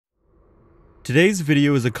Today's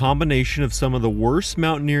video is a combination of some of the worst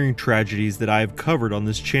mountaineering tragedies that I have covered on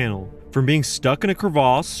this channel. From being stuck in a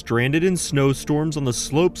crevasse, stranded in snowstorms on the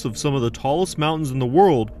slopes of some of the tallest mountains in the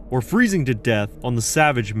world, or freezing to death on the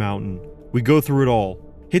Savage Mountain. We go through it all.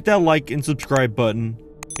 Hit that like and subscribe button,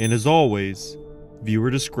 and as always, viewer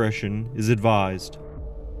discretion is advised.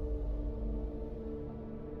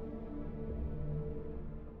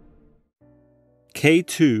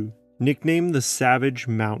 K2, nicknamed the Savage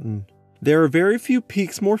Mountain. There are very few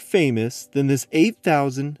peaks more famous than this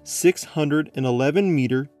 8,611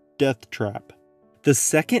 meter death trap. The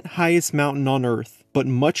second highest mountain on Earth, but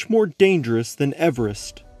much more dangerous than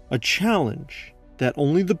Everest. A challenge that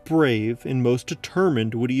only the brave and most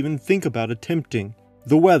determined would even think about attempting.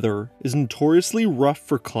 The weather is notoriously rough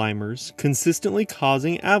for climbers, consistently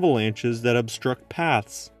causing avalanches that obstruct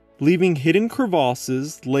paths, leaving hidden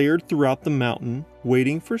crevasses layered throughout the mountain,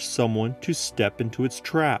 waiting for someone to step into its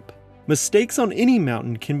trap. Mistakes on any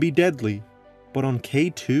mountain can be deadly, but on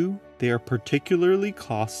K2, they are particularly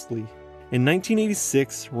costly. In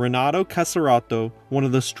 1986, Renato Casarato, one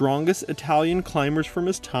of the strongest Italian climbers from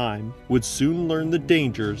his time, would soon learn the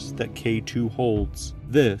dangers that K2 holds.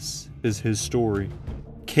 This is his story.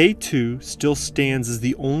 K2 still stands as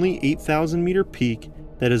the only 8,000 meter peak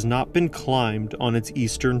that has not been climbed on its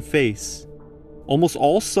eastern face. Almost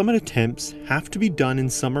all summit attempts have to be done in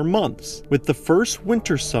summer months, with the first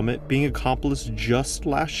winter summit being accomplished just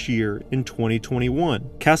last year in 2021.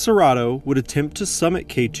 Casarato would attempt to summit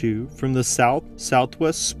K2 from the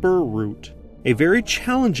south-southwest spur route, a very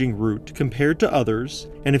challenging route compared to others,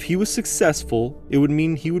 and if he was successful, it would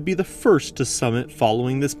mean he would be the first to summit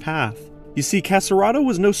following this path. You see, Casarato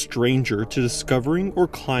was no stranger to discovering or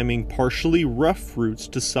climbing partially rough routes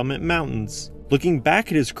to summit mountains. Looking back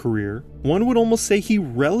at his career, one would almost say he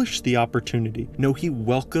relished the opportunity. No, he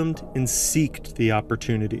welcomed and seeked the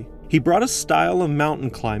opportunity. He brought a style of mountain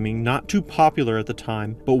climbing not too popular at the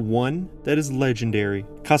time, but one that is legendary.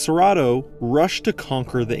 Casarato rushed to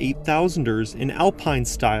conquer the 8,000ers in alpine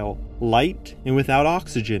style, light and without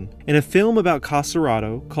oxygen. In a film about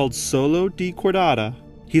Casarato called Solo di Cordata,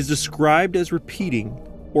 he is described as repeating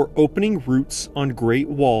or opening routes on great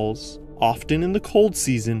walls, often in the cold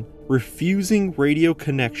season, refusing radio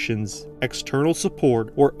connections, external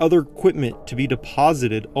support, or other equipment to be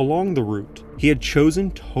deposited along the route. He had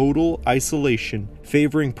chosen total isolation,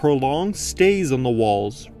 favoring prolonged stays on the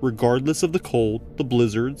walls, regardless of the cold, the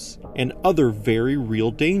blizzards, and other very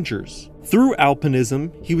real dangers. Through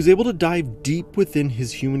alpinism, he was able to dive deep within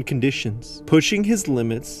his human conditions, pushing his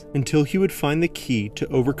limits until he would find the key to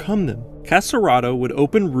overcome them. Casarato would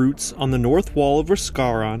open routes on the north wall of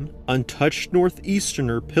Roscaron, untouched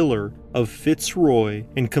northeasterner pillar of Fitzroy,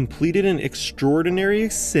 and completed an extraordinary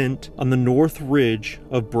ascent on the north ridge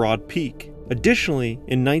of Broad Peak. Additionally,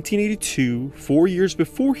 in 1982, 4 years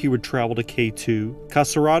before he would travel to K2,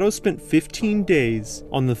 Casarato spent 15 days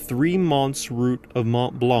on the Three Monts route of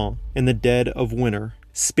Mont Blanc in the dead of winter,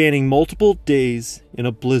 spanning multiple days in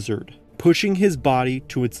a blizzard, pushing his body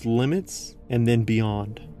to its limits and then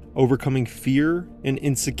beyond, overcoming fear and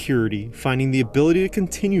insecurity, finding the ability to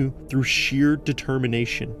continue through sheer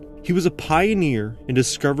determination. He was a pioneer in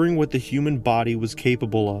discovering what the human body was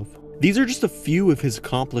capable of. These are just a few of his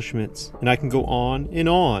accomplishments, and I can go on and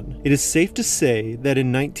on. It is safe to say that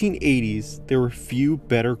in 1980s, there were few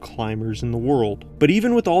better climbers in the world. But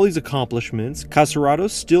even with all these accomplishments, Casarato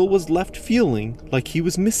still was left feeling like he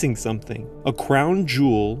was missing something. A crown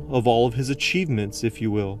jewel of all of his achievements, if you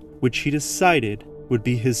will, which he decided would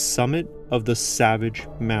be his summit of the Savage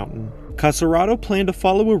Mountain. Casarato planned to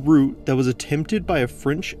follow a route that was attempted by a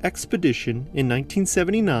French expedition in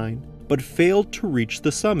 1979, but failed to reach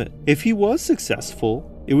the summit. If he was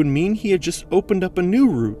successful, it would mean he had just opened up a new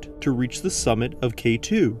route to reach the summit of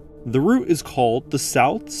K2. The route is called the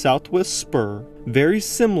South-Southwest Spur, very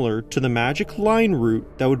similar to the Magic Line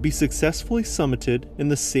route that would be successfully summited in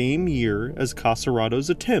the same year as Casarato's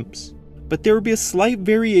attempts, but there would be a slight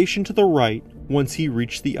variation to the right once he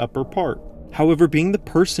reached the upper part. However, being the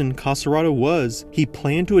person Casarato was, he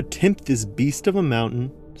planned to attempt this beast of a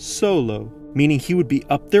mountain solo, meaning he would be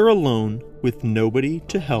up there alone with nobody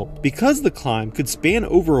to help. Because the climb could span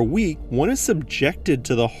over a week, one is subjected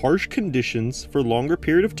to the harsh conditions for a longer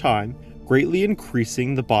period of time, greatly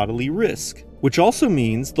increasing the bodily risk. Which also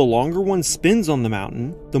means the longer one spends on the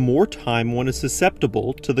mountain, the more time one is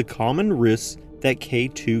susceptible to the common risks that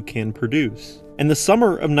K2 can produce. In the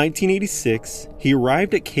summer of 1986, he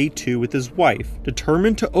arrived at K2 with his wife,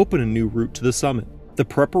 determined to open a new route to the summit. The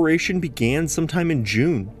preparation began sometime in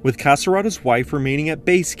June, with Casarato's wife remaining at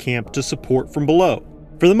base camp to support from below.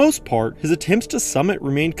 For the most part, his attempts to summit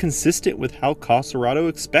remained consistent with how Casarato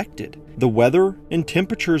expected. The weather and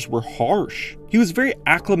temperatures were harsh. He was very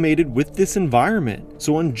acclimated with this environment,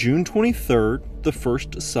 so on June 23rd, the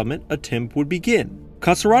first summit attempt would begin.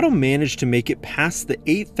 Cassarato managed to make it past the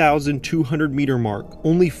 8,200 meter mark,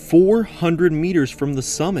 only 400 meters from the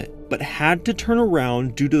summit, but had to turn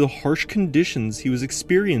around due to the harsh conditions he was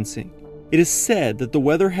experiencing. It is said that the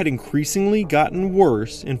weather had increasingly gotten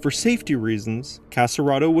worse, and for safety reasons,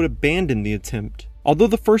 Cassarato would abandon the attempt. Although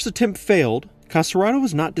the first attempt failed, Cassarato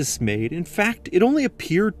was not dismayed. In fact, it only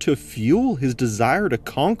appeared to fuel his desire to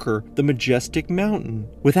conquer the majestic mountain.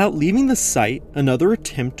 Without leaving the site, another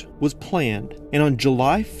attempt was planned, and on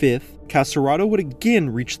July 5th, Cassarato would again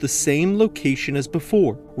reach the same location as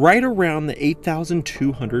before, right around the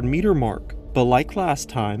 8,200 meter mark. But like last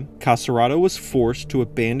time, Cassarato was forced to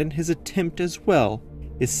abandon his attempt as well.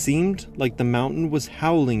 It seemed like the mountain was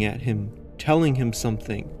howling at him, telling him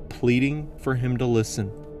something, pleading for him to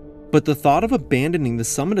listen. But the thought of abandoning the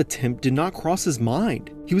summit attempt did not cross his mind.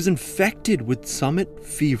 He was infected with summit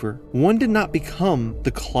fever. One did not become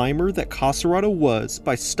the climber that Cassarato was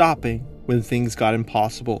by stopping when things got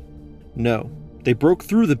impossible. No, they broke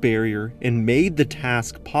through the barrier and made the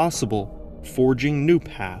task possible, forging new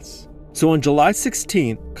paths. So on July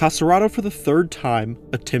 16th, Cassarato for the third time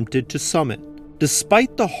attempted to summit.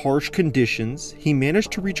 Despite the harsh conditions, he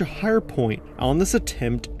managed to reach a higher point on this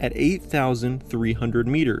attempt at 8,300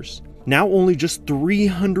 meters. Now only just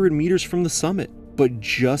 300 meters from the summit. But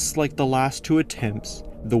just like the last two attempts,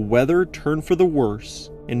 the weather turned for the worse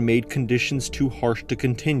and made conditions too harsh to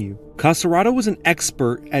continue. Cassarato was an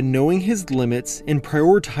expert at knowing his limits and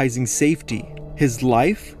prioritizing safety. His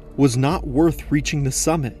life was not worth reaching the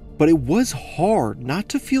summit. But it was hard not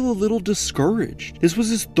to feel a little discouraged. This was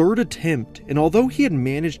his third attempt, and although he had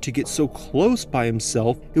managed to get so close by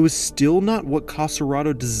himself, it was still not what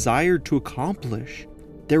Cassarato desired to accomplish.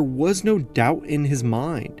 There was no doubt in his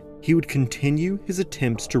mind. He would continue his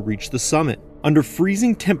attempts to reach the summit. Under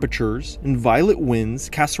freezing temperatures and violent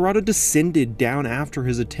winds, Cassarato descended down after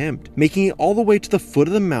his attempt, making it all the way to the foot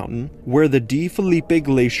of the mountain where the Di Felipe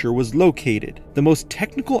Glacier was located. The most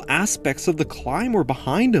technical aspects of the climb were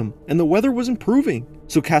behind him, and the weather was improving,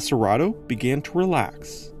 so Cassarato began to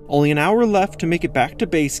relax. Only an hour left to make it back to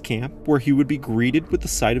base camp, where he would be greeted with the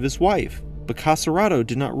sight of his wife. But Cassarato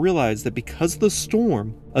did not realize that because of the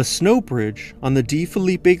storm, a snow bridge on the Di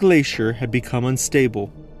Felipe Glacier had become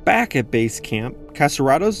unstable. Back at base camp,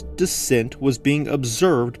 Cassarato's descent was being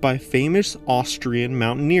observed by a famous Austrian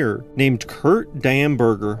mountaineer named Kurt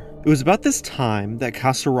Damberger. It was about this time that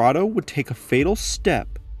Cassarato would take a fatal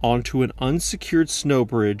step onto an unsecured snow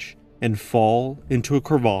bridge and fall into a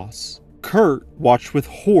crevasse. Kurt watched with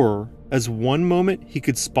horror as one moment he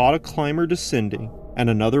could spot a climber descending, and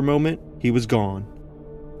another moment he was gone.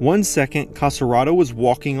 1 second, Cassarato was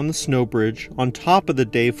walking on the snow bridge on top of the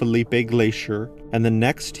De Felipe Glacier, and the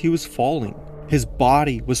next he was falling. His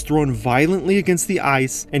body was thrown violently against the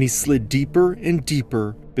ice, and he slid deeper and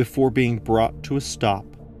deeper before being brought to a stop.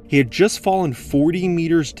 He had just fallen 40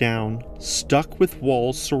 meters down, stuck with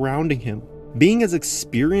walls surrounding him. Being as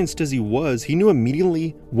experienced as he was, he knew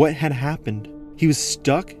immediately what had happened. He was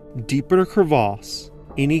stuck deep in a crevasse,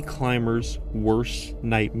 any climber's worst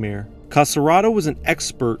nightmare. Cassarato was an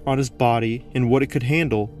expert on his body and what it could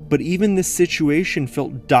handle, but even this situation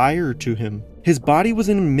felt dire to him. His body was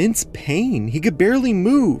in immense pain. He could barely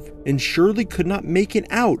move and surely could not make it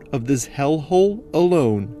out of this hellhole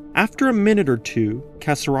alone. After a minute or two,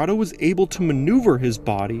 Cassarato was able to maneuver his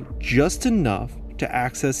body just enough to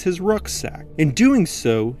access his rucksack. In doing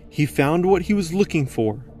so, he found what he was looking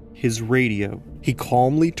for, his radio. He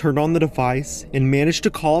calmly turned on the device and managed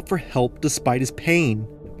to call out for help despite his pain,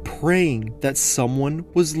 praying that someone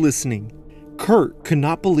was listening. Kurt could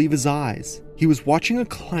not believe his eyes. He was watching a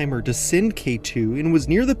climber descend K2 and was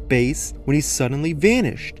near the base when he suddenly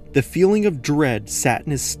vanished. The feeling of dread sat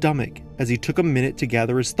in his stomach as he took a minute to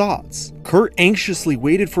gather his thoughts. Kurt anxiously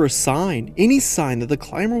waited for a sign, any sign that the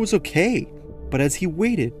climber was okay. But as he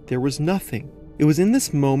waited, there was nothing. It was in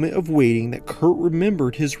this moment of waiting that Kurt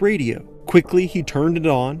remembered his radio. Quickly, he turned it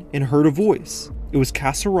on and heard a voice. It was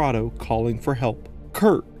Cassarato calling for help.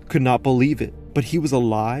 Kurt could not believe it, but he was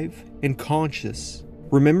alive and conscious.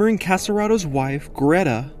 Remembering Cassarato's wife,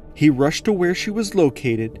 Greta, he rushed to where she was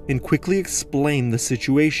located and quickly explained the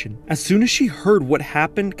situation. As soon as she heard what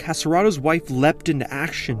happened, Cassarato's wife leapt into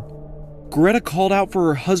action. Greta called out for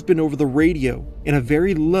her husband over the radio. In a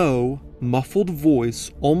very low, muffled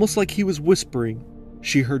voice, almost like he was whispering,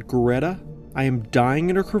 she heard, "Greta, I am dying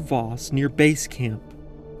in a crevasse near base camp."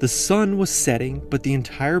 The sun was setting, but the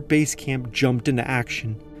entire base camp jumped into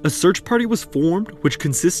action. A search party was formed, which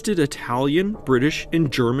consisted Italian, British,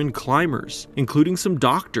 and German climbers, including some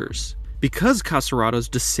doctors. Because Casarado's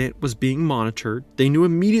descent was being monitored, they knew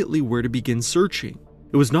immediately where to begin searching.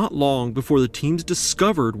 It was not long before the teams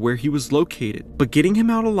discovered where he was located, but getting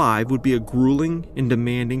him out alive would be a grueling and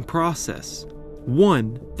demanding process,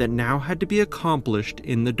 one that now had to be accomplished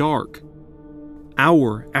in the dark.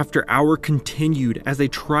 Hour after hour continued as they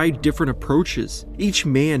tried different approaches. Each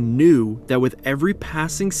man knew that with every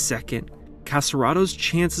passing second, Casarado's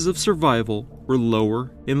chances of survival were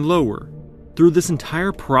lower and lower. Through this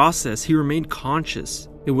entire process, he remained conscious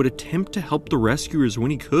and would attempt to help the rescuers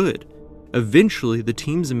when he could. Eventually, the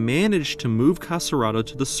teams managed to move Casarado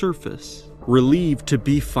to the surface. Relieved to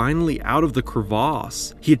be finally out of the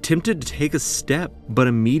crevasse, he attempted to take a step, but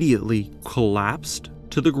immediately collapsed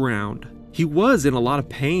to the ground. He was in a lot of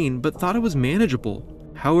pain, but thought it was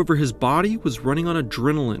manageable. However, his body was running on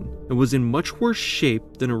adrenaline and was in much worse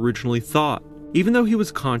shape than originally thought. Even though he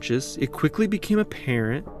was conscious, it quickly became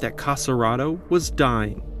apparent that Casarado was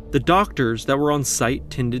dying. The doctors that were on site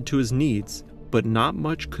tended to his needs, but not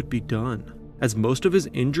much could be done, as most of his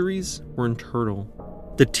injuries were internal.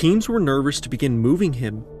 The teams were nervous to begin moving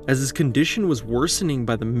him, as his condition was worsening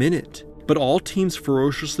by the minute, but all teams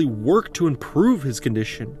ferociously worked to improve his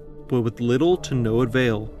condition, but with little to no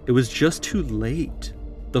avail. It was just too late.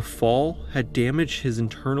 The fall had damaged his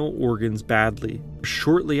internal organs badly.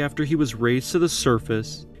 Shortly after he was raised to the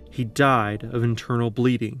surface, he died of internal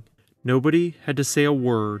bleeding. Nobody had to say a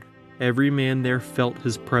word. Every man there felt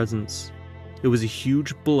his presence. It was a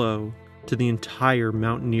huge blow to the entire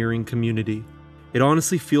mountaineering community. It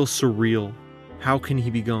honestly feels surreal. How can he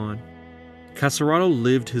be gone? Casarado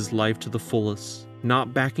lived his life to the fullest,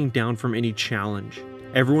 not backing down from any challenge.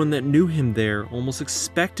 Everyone that knew him there almost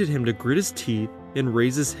expected him to grit his teeth and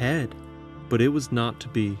raise his head, but it was not to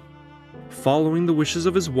be. Following the wishes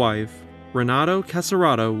of his wife, Renato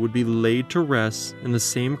Casarado would be laid to rest in the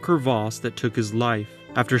same crevasse that took his life.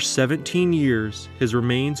 After 17 years, his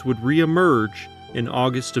remains would re-emerge in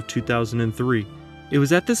August of 2003. It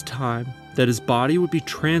was at this time that his body would be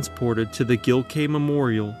transported to the Gilkay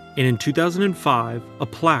Memorial, and in 2005, a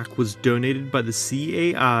plaque was donated by the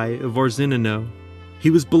CAI of Arzenano. He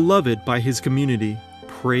was beloved by his community,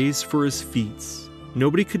 praised for his feats.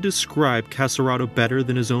 Nobody could describe Casarado better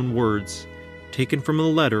than his own words. Taken from a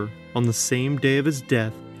letter on the same day of his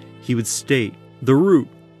death, he would state, "The route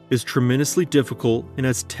is tremendously difficult and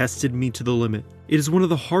has tested me to the limit. It is one of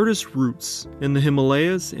the hardest routes in the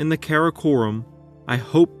Himalayas and the Karakoram. I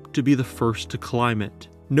hope to be the first to climb it."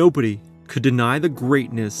 Nobody could deny the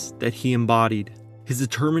greatness that he embodied. His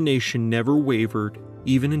determination never wavered,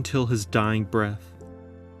 even until his dying breath.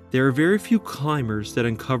 There are very few climbers that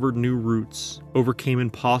uncovered new routes, overcame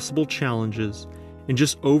impossible challenges, and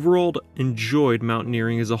just overall enjoyed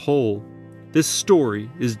mountaineering as a whole. This story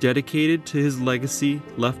is dedicated to his legacy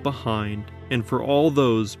left behind, and for all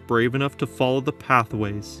those brave enough to follow the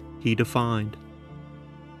pathways he defined.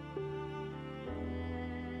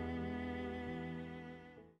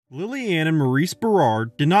 Liliane and Maurice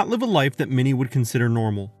Berard did not live a life that many would consider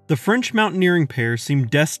normal. The French mountaineering pair seemed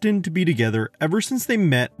destined to be together ever since they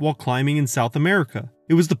met while climbing in South America.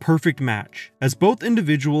 It was the perfect match, as both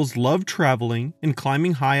individuals loved traveling and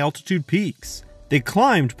climbing high-altitude peaks. They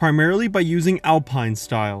climbed primarily by using alpine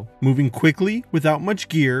style, moving quickly without much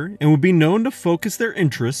gear, and would be known to focus their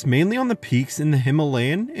interests mainly on the peaks in the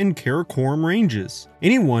Himalayan and Karakoram ranges.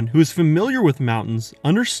 Anyone who is familiar with mountains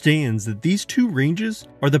understands that these two ranges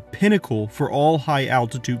are the pinnacle for all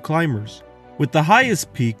high-altitude climbers, with the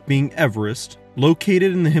highest peak being Everest,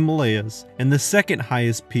 located in the Himalayas, and the second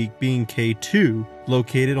highest peak being K2,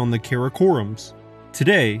 located on the Karakorams.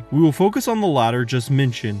 Today, we will focus on the latter just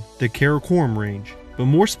mentioned, the Karakoram range, but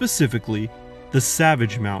more specifically, the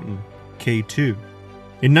Savage Mountain, K2.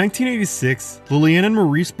 In 1986, Liliane and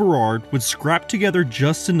Maurice Berard would scrap together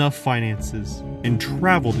just enough finances and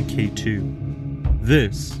travel to K2.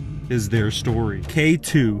 This is their story.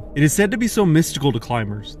 K2. It is said to be so mystical to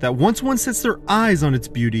climbers that once one sets their eyes on its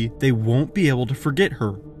beauty, they won't be able to forget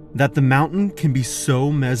her. That the mountain can be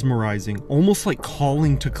so mesmerizing, almost like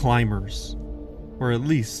calling to climbers. Or at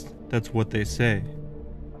least, that's what they say.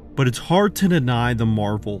 But it's hard to deny the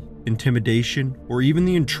marvel, intimidation, or even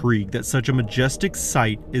the intrigue that such a majestic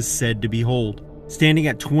sight is said to behold. Standing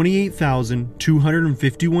at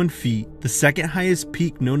 28,251 feet, the second highest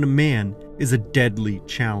peak known to man is a deadly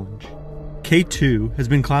challenge. K2 has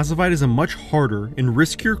been classified as a much harder and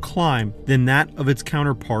riskier climb than that of its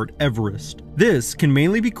counterpart Everest. This can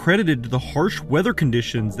mainly be credited to the harsh weather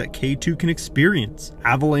conditions that K2 can experience.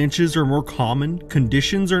 Avalanches are more common,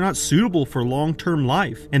 conditions are not suitable for long-term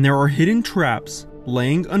life, and there are hidden traps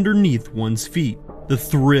laying underneath one's feet. The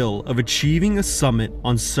thrill of achieving a summit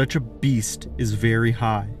on such a beast is very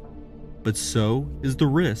high. but so is the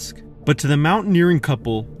risk. But to the mountaineering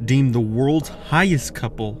couple, deemed the world's highest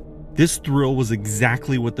couple, this thrill was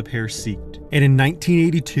exactly what the pair sought. And in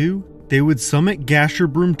 1982, they would summit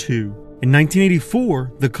Gasherbrum 2. In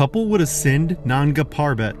 1984, the couple would ascend Nanga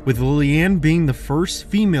Parbat, with Liliane being the first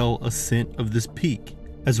female ascent of this peak,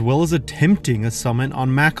 as well as attempting a summit on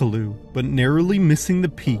Makalu, but narrowly missing the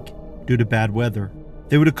peak due to bad weather.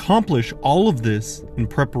 They would accomplish all of this in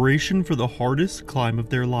preparation for the hardest climb of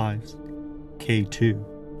their lives,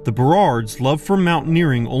 K2. The Berards' love for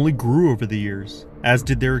mountaineering only grew over the years, as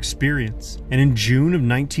did their experience, and in June of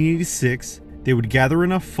 1986, they would gather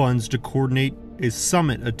enough funds to coordinate a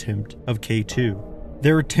summit attempt of K2.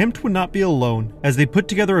 Their attempt would not be alone, as they put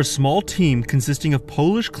together a small team consisting of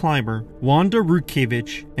Polish climber Wanda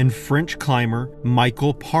Rutkiewicz and French climber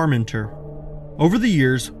Michael Parmenter. Over the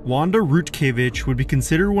years, Wanda Rutkiewicz would be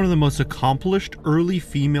considered one of the most accomplished early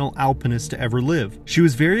female alpinists to ever live. She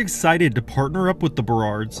was very excited to partner up with the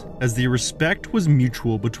Berards, as the respect was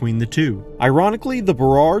mutual between the two. Ironically, the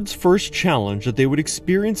Berards' first challenge that they would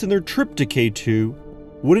experience in their trip to K2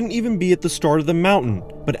 wouldn't even be at the start of the mountain,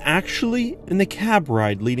 but actually in the cab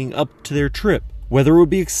ride leading up to their trip. Whether it would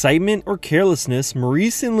be excitement or carelessness,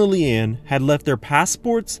 Maurice and Liliane had left their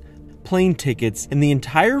passports, plane tickets, and the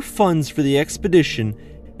entire funds for the expedition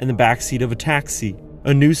in the backseat of a taxi.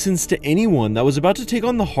 A nuisance to anyone that was about to take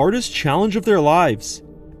on the hardest challenge of their lives.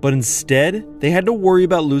 But instead, they had to worry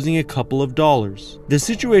about losing a couple of dollars. The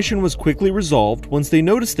situation was quickly resolved once they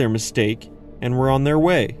noticed their mistake and were on their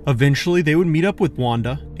way. Eventually, they would meet up with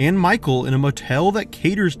Wanda and Michael in a motel that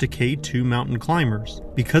caters to K2 mountain climbers.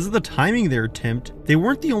 Because of the timing of their attempt, they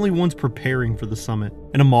weren't the only ones preparing for the summit.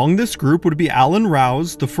 And among this group would be Alan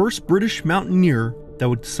Rouse, the first British mountaineer that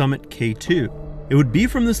would summit K2. It would be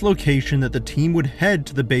from this location that the team would head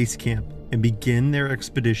to the base camp and begin their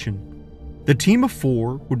expedition. The team of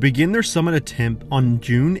 4 would begin their summit attempt on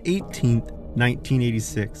June 18th,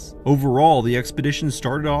 1986. Overall, the expedition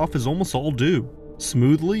started off as almost all due,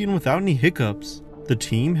 smoothly and without any hiccups. The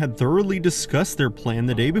team had thoroughly discussed their plan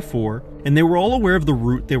the day before, and they were all aware of the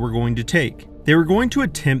route they were going to take. They were going to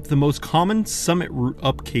attempt the most common summit route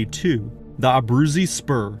up K2, the Abruzzi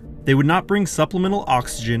Spur. They would not bring supplemental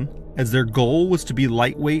oxygen, as their goal was to be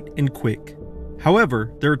lightweight and quick.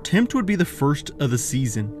 However, their attempt would be the first of the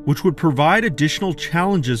season, which would provide additional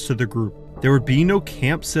challenges to the group. There would be no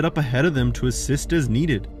camp set up ahead of them to assist as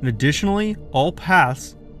needed, and additionally, all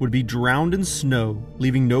paths would be drowned in snow,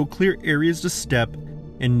 leaving no clear areas to step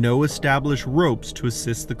and no established ropes to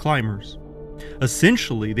assist the climbers.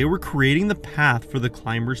 Essentially, they were creating the path for the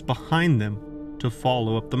climbers behind them to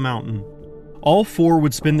follow up the mountain. All 4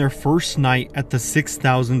 would spend their first night at the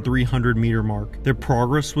 6,300 meter mark. Their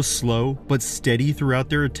progress was slow but steady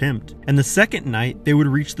throughout their attempt, and the second night they would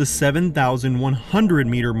reach the 7,100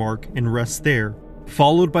 meter mark and rest there,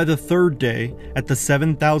 followed by the third day at the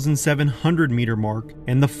 7,700 meter mark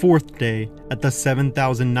and the fourth day at the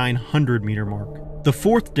 7,900 meter mark. The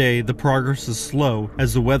fourth day the progress was slow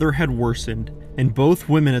as the weather had worsened, and both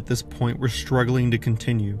women at this point were struggling to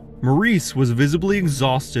continue. Maurice was visibly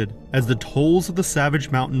exhausted as the tolls of the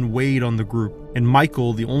savage mountain weighed on the group, and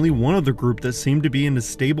Michael, the only one of the group that seemed to be in a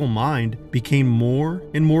stable mind, became more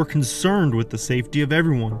and more concerned with the safety of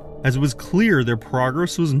everyone, as it was clear their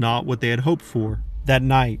progress was not what they had hoped for. That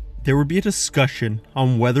night, there would be a discussion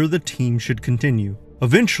on whether the team should continue.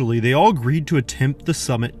 Eventually, they all agreed to attempt the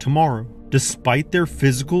summit tomorrow. Despite their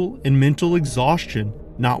physical and mental exhaustion,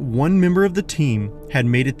 not one member of the team had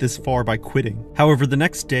made it this far by quitting. However, the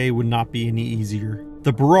next day would not be any easier.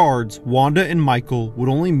 The Berards, Wanda and Michael, would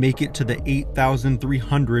only make it to the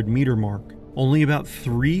 8,300 meter mark, only about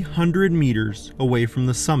 300 meters away from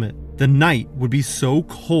the summit. The night would be so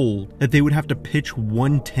cold that they would have to pitch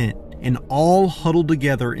one tent and all huddle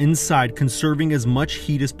together inside, conserving as much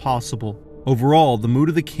heat as possible. Overall, the mood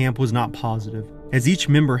of the camp was not positive, as each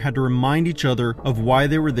member had to remind each other of why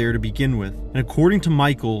they were there to begin with. And according to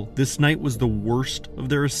Michael, this night was the worst of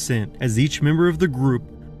their ascent, as each member of the group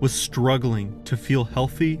was struggling to feel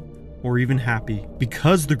healthy or even happy.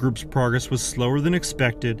 Because the group's progress was slower than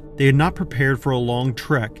expected, they had not prepared for a long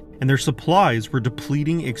trek, and their supplies were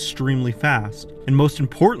depleting extremely fast. And most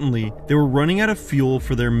importantly, they were running out of fuel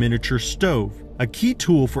for their miniature stove, a key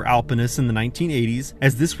tool for alpinists in the 1980s,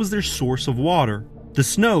 as this was their source of water. The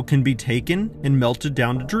snow can be taken and melted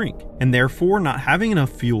down to drink, and therefore not having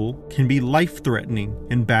enough fuel can be life-threatening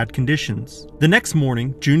in bad conditions. The next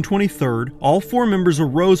morning, June 23rd, all 4 members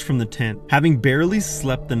arose from the tent, having barely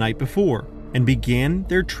slept the night before, and began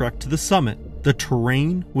their trek to the summit. The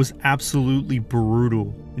terrain was absolutely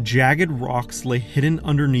brutal. Jagged rocks lay hidden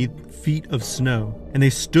underneath feet of snow, and they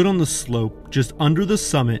stood on the slope just under the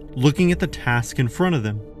summit looking at the task in front of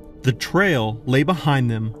them. The trail lay behind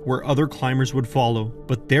them where other climbers would follow,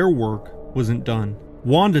 but their work wasn't done.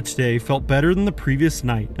 Wanda today felt better than the previous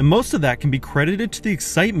night, and most of that can be credited to the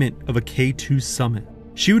excitement of a K2 summit.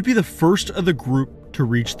 She would be the first of the group to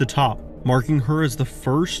reach the top, marking her as the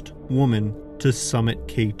first woman to summit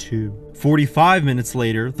K2. 45 minutes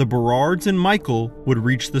later, the Berards and Michael would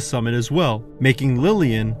reach the summit as well, making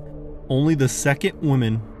Lillian only the second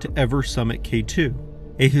woman to ever summit K2.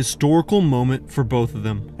 A historical moment for both of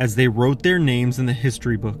them, as they wrote their names in the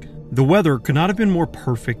history book. The weather could not have been more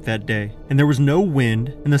perfect that day, and there was no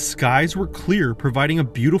wind, and the skies were clear, providing a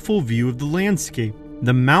beautiful view of the landscape.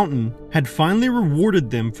 The mountain had finally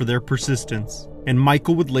rewarded them for their persistence, and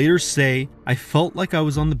Michael would later say, "I felt like I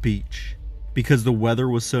was on the beach," because the weather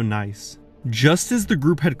was so nice. Just as the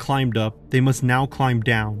group had climbed up, they must now climb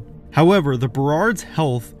down. However, the Berards'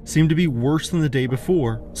 health seemed to be worse than the day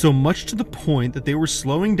before, so much to the point that they were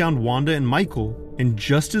slowing down Wanda and Michael, and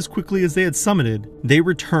just as quickly as they had summited, they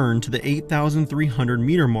returned to the 8,300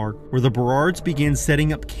 meter mark where the Berards began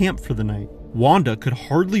setting up camp for the night. Wanda could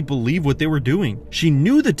hardly believe what they were doing. She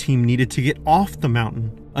knew the team needed to get off the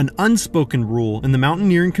mountain. An unspoken rule in the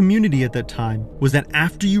mountaineering community at that time was that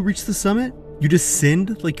after you reach the summit, you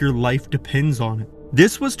descend like your life depends on it.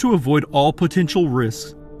 This was to avoid all potential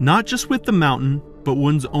risks, not just with the mountain, but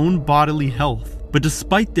one's own bodily health. But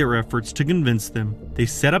despite their efforts to convince them, they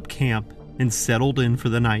set up camp and settled in for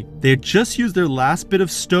the night. They had just used their last bit of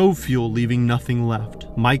stove fuel, leaving nothing left.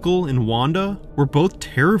 Michael and Wanda were both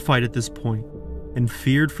terrified at this point and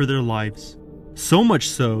feared for their lives. So much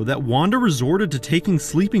so that Wanda resorted to taking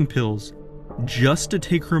sleeping pills just to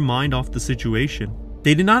take her mind off the situation.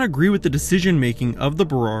 They did not agree with the decision making of the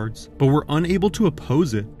Berards, but were unable to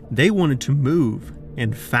oppose it. They wanted to move,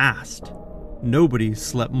 and fast. Nobody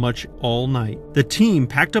slept much all night. The team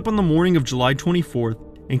packed up on the morning of July 24th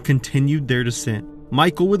and continued their descent.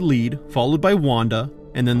 Michael would lead, followed by Wanda,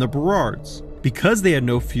 and then the Berards. Because they had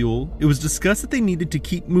no fuel, it was discussed that they needed to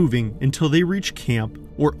keep moving until they reached camp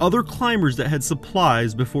or other climbers that had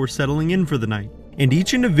supplies before settling in for the night. And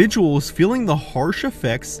each individual was feeling the harsh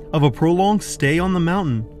effects of a prolonged stay on the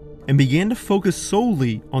mountain and began to focus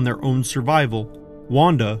solely on their own survival.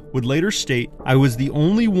 Wanda would later state, "I was the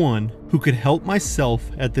only one who could help myself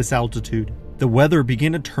at this altitude." The weather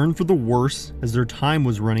began to turn for the worse as their time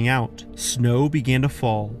was running out. Snow began to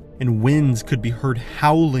fall, and winds could be heard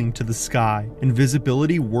howling to the sky, and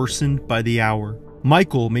visibility worsened by the hour.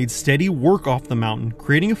 Michael made steady work off the mountain,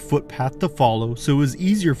 creating a footpath to follow so it was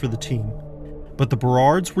easier for the team. But the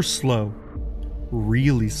Berards were slow,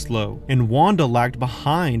 really slow, and Wanda lagged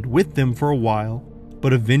behind with them for a while,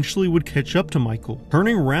 but eventually would catch up to Michael.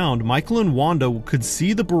 Turning around, Michael and Wanda could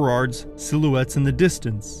see the Berards' silhouettes in the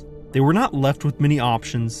distance. They were not left with many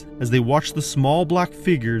options as they watched the small black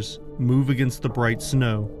figures move against the bright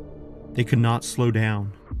snow. They could not slow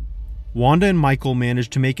down. Wanda and Michael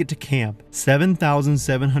managed to make it to camp,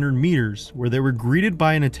 7,700 meters, where they were greeted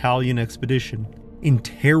by an Italian expedition. In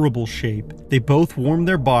terrible shape, they both warmed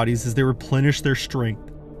their bodies as they replenished their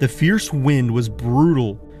strength. The fierce wind was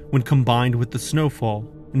brutal when combined with the snowfall,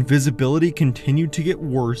 and visibility continued to get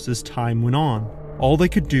worse as time went on. All they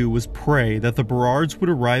could do was pray that the Berards would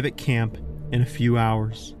arrive at camp in a few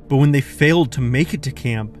hours. But when they failed to make it to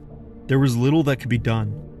camp, there was little that could be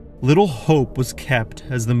done. Little hope was kept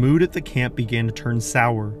as the mood at the camp began to turn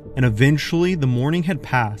sour, and eventually the morning had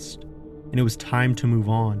passed, and it was time to move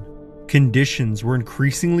on. Conditions were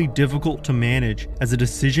increasingly difficult to manage as a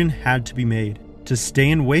decision had to be made, to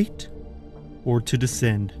stay and wait, or to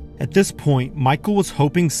descend. At this point, Michael was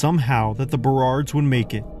hoping somehow that the Berards would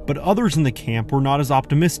make it, but others in the camp were not as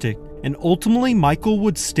optimistic, and ultimately Michael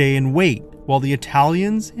would stay and wait while the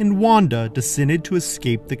Italians and Wanda descended to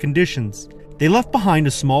escape the conditions. They left behind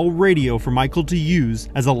a small radio for Michael to use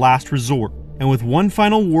as a last resort, and with one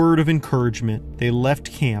final word of encouragement, they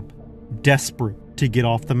left camp, desperate to get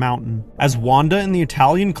off the mountain. As Wanda and the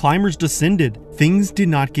Italian climbers descended, things did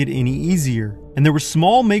not get any easier, and there were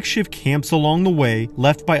small makeshift camps along the way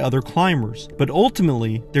left by other climbers, but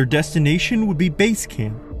ultimately their destination would be base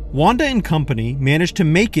camp. Wanda and company managed to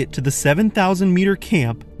make it to the 7,000 meter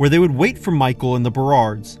camp where they would wait for Michael and the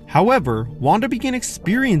Berards. However, Wanda began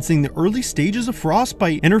experiencing the early stages of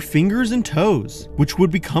frostbite in her fingers and toes, which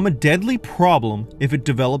would become a deadly problem if it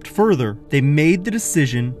developed further. They made the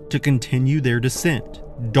decision to continue their descent.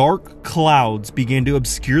 Dark clouds began to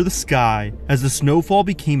obscure the sky as the snowfall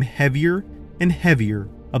became heavier and heavier,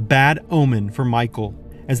 a bad omen for Michael.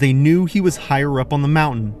 as they knew he was higher up on the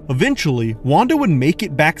mountain. Eventually, Wanda would make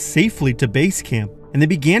it back safely to base camp, and they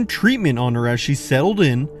began treatment on her as she settled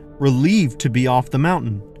in, relieved to be off the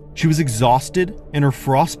mountain. She was exhausted, and her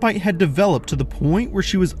frostbite had developed to the point where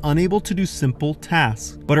she was unable to do simple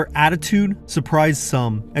tasks. But her attitude surprised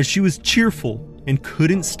some, as she was cheerful and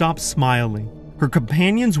couldn't stop smiling. Her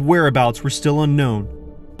companions' whereabouts were still unknown,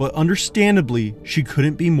 but understandably, she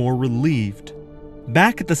couldn't be more relieved.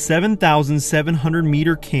 Back at the 7,700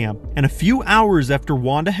 meter camp, and a few hours after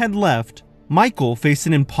Wanda had left, Michael faced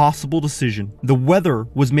an impossible decision. The weather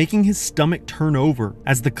was making his stomach turn over,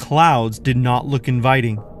 as the clouds did not look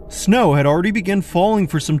inviting. Snow had already begun falling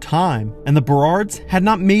for some time, and the Berards had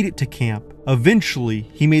not made it to camp. Eventually,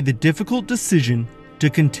 he made the difficult decision to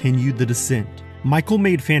continue the descent. Michael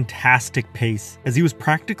made fantastic pace, as he was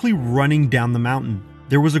practically running down the mountain.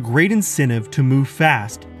 There was a great incentive to move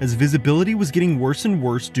fast, as visibility was getting worse and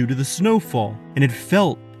worse due to the snowfall, and it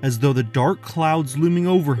felt as though the dark clouds looming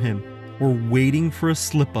over him were waiting for a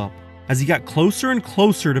slip-up. As he got closer and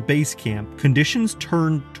closer to base camp, conditions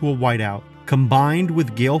turned to a whiteout. Combined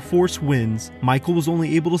with gale-force winds, Michael was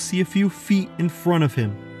only able to see a few feet in front of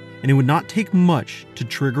him, and it would not take much to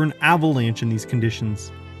trigger an avalanche in these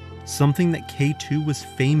conditions, something that K2 was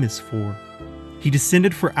famous for. He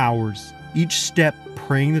descended for hours, each step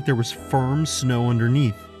praying that there was firm snow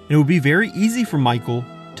underneath. And it would be very easy for Michael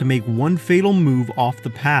to make one fatal move off the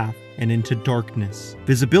path and into darkness.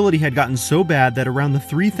 Visibility had gotten so bad that around the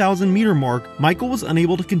 3,000 meter mark, Michael was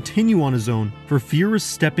unable to continue on his own for fear of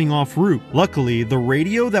stepping off route. Luckily, the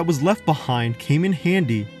radio that was left behind came in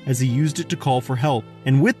handy as he used it to call for help.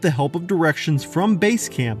 And with the help of directions from base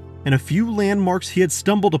camp and a few landmarks he had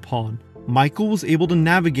stumbled upon, Michael was able to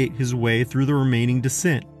navigate his way through the remaining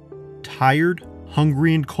descent. Tired,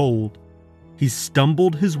 hungry, and cold, he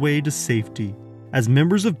stumbled his way to safety. As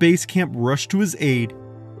members of base camp rushed to his aid,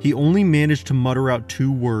 he only managed to mutter out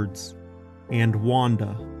 2 words, "And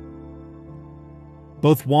Wanda."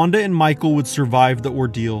 Both Wanda and Michael would survive the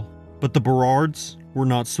ordeal, but the Berards were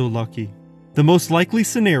not so lucky. The most likely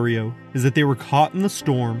scenario is that they were caught in the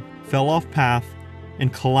storm, fell off path,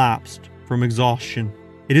 and collapsed from exhaustion.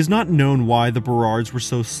 It is not known why the Berards were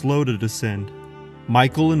so slow to descend.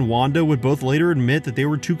 Michael and Wanda would both later admit that they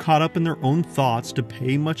were too caught up in their own thoughts to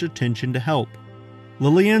pay much attention to help.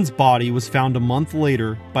 Lillian's body was found a month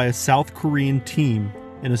later by a South Korean team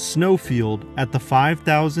in a snowfield at the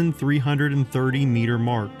 5,330 meter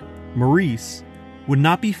mark. Maurice would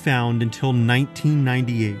not be found until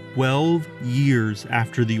 1998, 12 years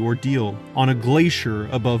after the ordeal, on a glacier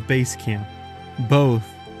above base camp. Both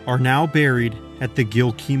are now buried at the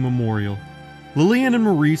Gilkey Memorial. Lillian and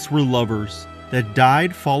Maurice were lovers that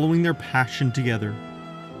died following their passion together,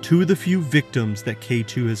 2 of the few victims that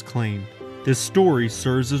K2 has claimed. This story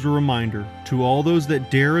serves as a reminder to all those that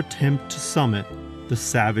dare attempt to summit the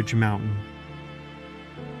savage mountain.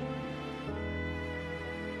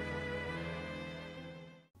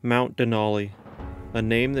 Mount Denali, a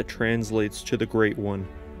name that translates to the Great One,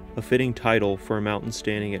 a fitting title for a mountain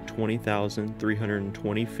standing at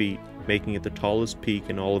 20,320 feet, making it the tallest peak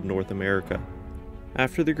in all of North America.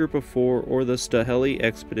 After the group of 4 or the Staheli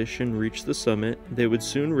expedition reached the summit, they would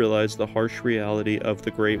soon realize the harsh reality of the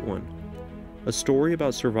Great One. A story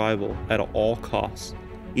about survival at all costs,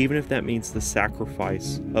 even if that means the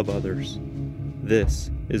sacrifice of others.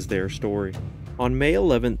 This is their story. On May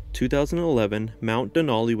 11, 2011, Mount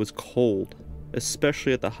Denali was cold,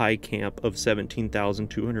 especially at the high camp of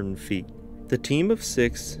 17,200 feet. The team of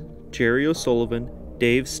 6, Jerry O'Sullivan,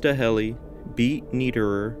 Dave Staheli, Beat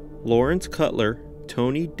Niederer, Lawrence Cutler,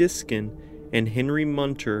 Tony Diskin, and Henry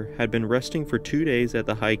Munter had been resting for 2 days at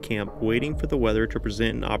the high camp, waiting for the weather to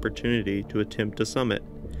present an opportunity to attempt a summit.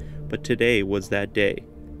 But today was that day.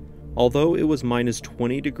 Although it was minus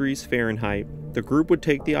 20 degrees Fahrenheit, the group would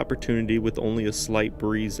take the opportunity with only a slight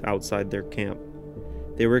breeze outside their camp.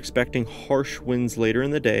 They were expecting harsh winds later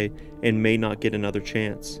in the day and may not get another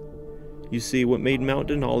chance. You see, what made Mount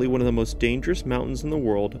Denali one of the most dangerous mountains in the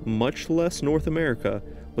world, much less North America,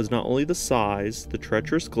 was not only the size, the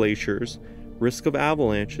treacherous glaciers, risk of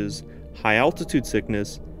avalanches, high altitude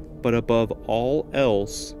sickness, but above all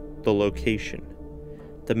else, the location.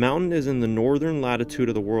 The mountain is in the northern latitude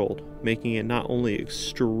of the world, making it not only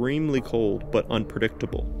extremely cold, but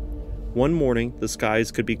unpredictable. One morning, the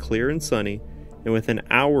skies could be clear and sunny, and within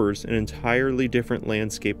hours, an entirely different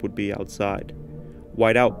landscape would be outside.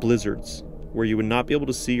 Whiteout blizzards, where you would not be able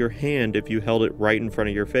to see your hand if you held it right in front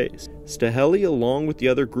of your face. Staheli, along with the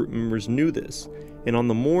other group members, knew this, and on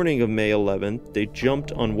the morning of May 11th, they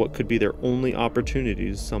jumped on what could be their only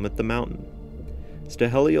opportunity to summit the mountain.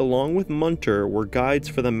 Staheli, along with Munter, were guides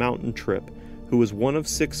for the mountain trip, who was one of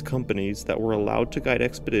 6 companies that were allowed to guide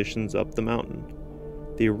expeditions up the mountain.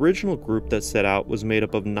 The original group that set out was made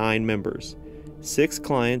up of 9 members, 6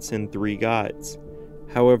 clients and 3 guides.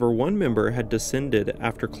 However, one member had descended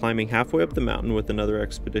after climbing halfway up the mountain with another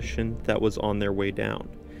expedition that was on their way down,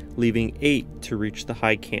 leaving 8 to reach the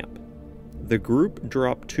high camp. The group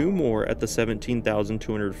dropped 2 more at the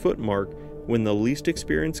 17,200 foot mark when the least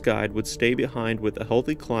experienced guide would stay behind with a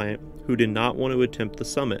healthy client who did not want to attempt the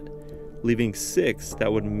summit, leaving 6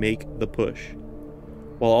 that would make the push.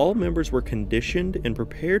 While all members were conditioned and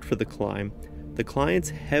prepared for the climb, the clients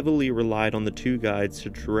heavily relied on the 2 guides to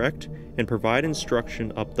direct and provide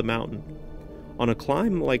instruction up the mountain. On a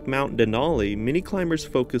climb like Mount Denali, many climbers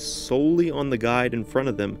focus solely on the guide in front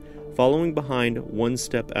of them, following behind one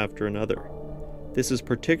step after another. This is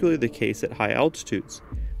particularly the case at high altitudes,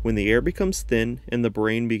 when the air becomes thin and the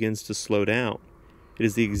brain begins to slow down. It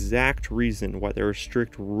is the exact reason why there are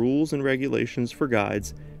strict rules and regulations for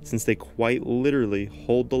guides, since they quite literally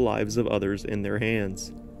hold the lives of others in their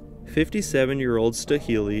hands. 57-year-old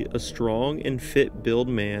Stahili, a strong and fit-built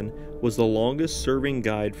man, was the longest-serving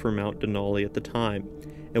guide for Mount Denali at the time,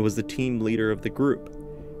 and was the team leader of the group.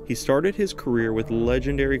 He started his career with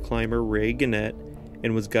legendary climber Ray Gannett,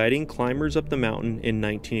 and was guiding climbers up the mountain in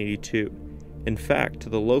 1982. In fact, to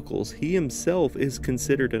the locals, he himself is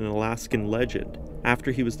considered an Alaskan legend,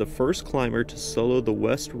 after he was the first climber to solo the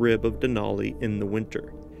west rib of Denali in the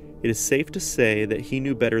winter. It is safe to say that he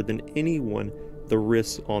knew better than anyone the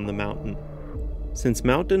risks on the mountain. Since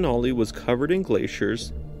Mount Denali was covered in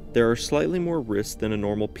glaciers, there are slightly more risks than a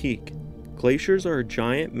normal peak. Glaciers are a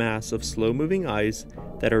giant mass of slow-moving ice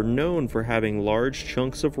that are known for having large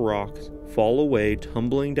chunks of rocks fall away,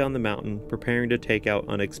 tumbling down the mountain, preparing to take out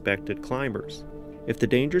unexpected climbers. If the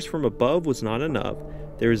dangers from above was not enough,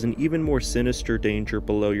 there is an even more sinister danger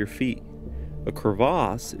below your feet. A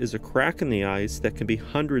crevasse is a crack in the ice that can be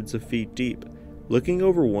hundreds of feet deep. Looking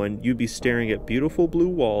over one, you'd be staring at beautiful blue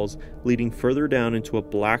walls leading further down into a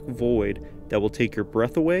black void that will take your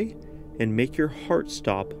breath away and make your heart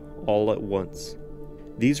stop all at once.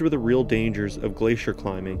 These were the real dangers of glacier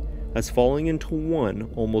climbing, as falling into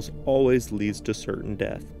one almost always leads to certain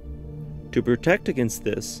death. To protect against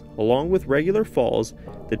this, along with regular falls,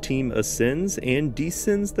 the team ascends and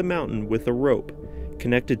descends the mountain with a rope,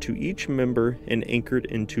 connected to each member and anchored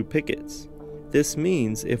into pickets. This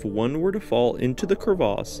means if one were to fall into the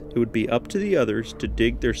crevasse, it would be up to the others to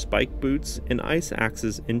dig their spiked boots and ice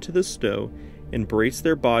axes into the snow and brace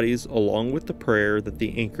their bodies along with the prayer that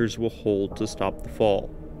the anchors will hold to stop the fall.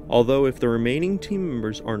 Although if the remaining team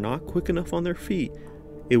members are not quick enough on their feet,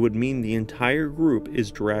 it would mean the entire group is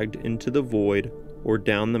dragged into the void or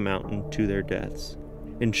down the mountain to their deaths.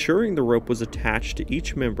 Ensuring the rope was attached to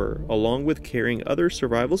each member, along with carrying other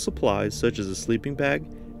survival supplies such as a sleeping bag,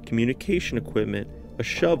 communication equipment, a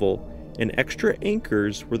shovel, and extra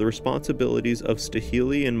anchors, were the responsibilities of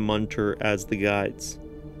Stahili and Munter as the guides.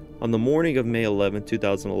 On the morning of May 11,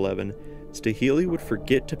 2011, Stahili would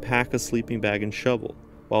forget to pack a sleeping bag and shovel,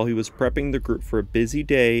 while he was prepping the group for a busy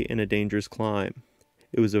day and a dangerous climb.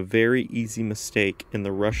 It was a very easy mistake in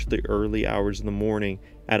the rush of the early hours of the morning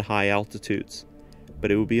at high altitudes,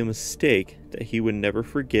 but it would be a mistake that he would never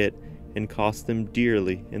forget and cost them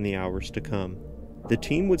dearly in the hours to come. The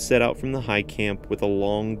team would set out from the high camp with a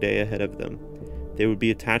long day ahead of them. They would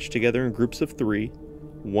be attached together in groups of 3,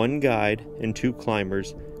 1 guide and 2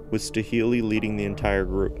 climbers, with Stahili leading the entire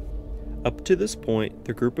group. Up to this point,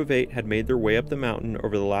 the group of 8 had made their way up the mountain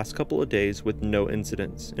over the last couple of days with no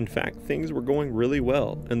incidents. In fact, things were going really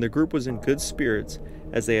well, and the group was in good spirits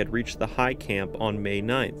as they had reached the high camp on May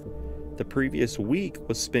 9th. The previous week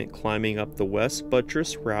was spent climbing up the west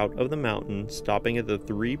buttress route of the mountain, stopping at the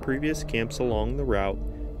 3 previous camps along the route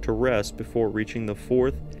to rest before reaching the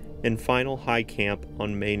 4th and final high camp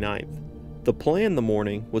on May 9th. The plan the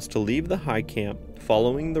morning was to leave the high camp,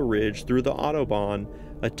 following the ridge through the Autobahn,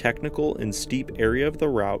 a technical and steep area of the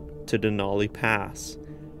route, to Denali Pass.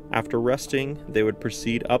 After resting, they would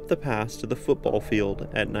proceed up the pass to the football field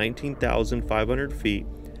at 19,500 feet,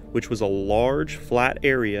 which was a large, flat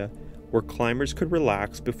area where climbers could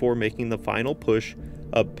relax before making the final push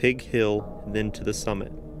up Pig Hill, then to the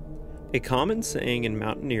summit. A common saying in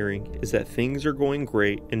mountaineering is that things are going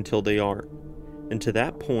great until they aren't. And to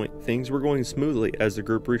that point, things were going smoothly as the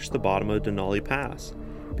group reached the bottom of Denali Pass.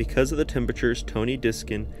 Because of the temperatures, Tony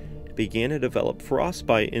Diskin began to develop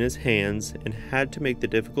frostbite in his hands and had to make the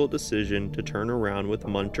difficult decision to turn around with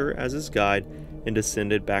Munter as his guide and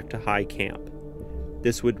descended back to high camp.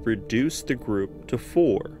 This would reduce the group to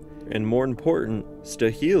 4, and more important,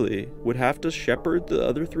 Stahili would have to shepherd the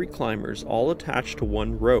other 3 climbers all attached to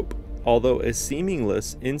one rope. Although a seemingly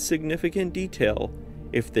insignificant detail,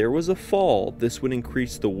 if there was a fall, this would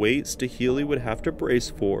increase the weight Staheli would have to brace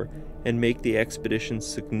for and make the expedition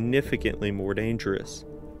significantly more dangerous.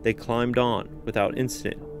 They climbed on without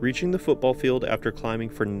incident, reaching the football field after climbing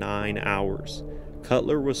for 9 hours.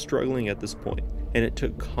 Cutler was struggling at this point, and it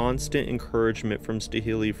took constant encouragement from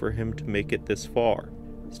Staheli for him to make it this far.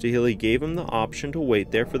 Staheli gave him the option to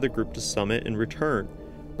wait there for the group to summit and return,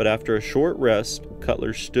 but after a short rest,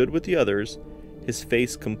 Cutler stood with the others, his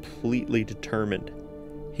face completely determined.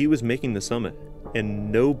 He was making the summit,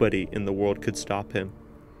 and nobody in the world could stop him.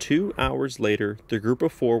 2 hours later, the group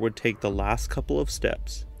of 4 would take the last couple of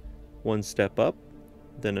steps. One step up,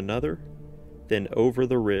 then another, then over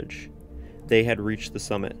the ridge. They had reached the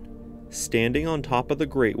summit. Standing on top of the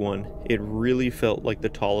Great One, it really felt like the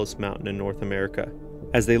tallest mountain in North America.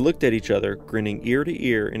 As they looked at each other, grinning ear to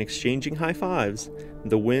ear and exchanging high fives,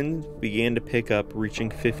 the wind began to pick up, reaching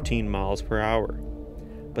 15 miles per hour.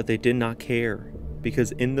 But they did not care,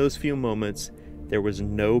 because in those few moments, there was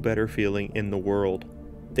no better feeling in the world.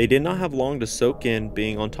 They did not have long to soak in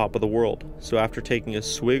being on top of the world, so after taking a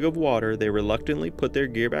swig of water, they reluctantly put their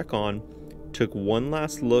gear back on, took one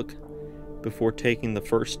last look before taking the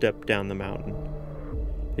first step down the mountain.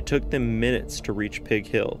 It took them minutes to reach Pig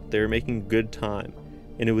Hill. They were making good time,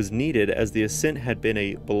 and it was needed as the ascent had been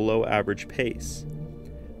a below average pace.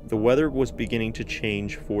 The weather was beginning to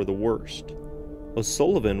change for the worst.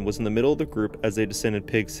 O'Sullivan was in the middle of the group as they descended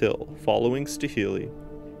Pig's Hill, following Staheli.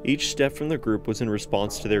 Each step from the group was in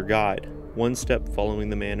response to their guide, one step following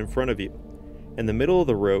the man in front of you. In the middle of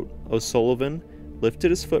the road, O'Sullivan lifted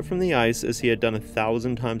his foot from the ice as he had done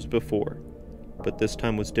 1,000 times before. But this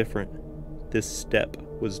time was different. This step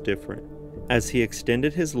was different. As he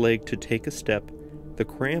extended his leg to take a step, the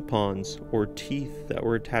crampons, or teeth that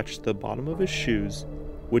were attached to the bottom of his shoes,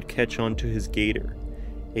 would catch onto his gaiter,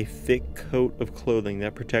 a thick coat of clothing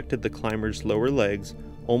that protected the climber's lower legs,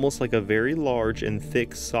 almost like a very large and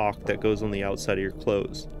thick sock that goes on the outside of your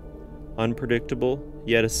clothes. Unpredictable,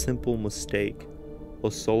 yet a simple mistake.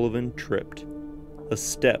 O'Sullivan tripped. A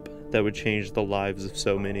step that would change the lives of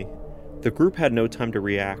so many. The group had no time to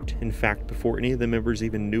react. In fact, before any of the members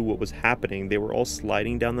even knew what was happening, they were all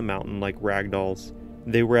sliding down the mountain like ragdolls.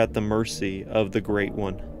 They were at the mercy of the Great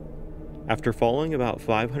One. After falling about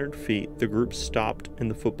 500 feet, the group stopped in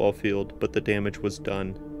the football field, but the damage was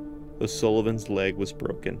done. O'Sullivan's leg was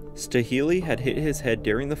broken. Staheli had hit his head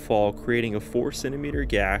during the fall, creating a 4-centimeter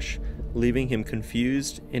gash, leaving him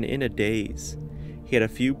confused and in a daze. He had a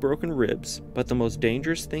few broken ribs, but the most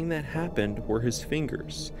dangerous thing that happened were his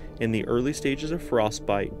fingers, in the early stages of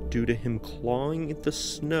frostbite due to him clawing at the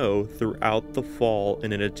snow throughout the fall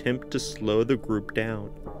in an attempt to slow the group down.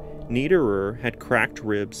 Niederer had cracked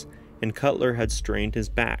ribs, and Cutler had strained his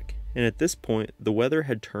back, and at this point the weather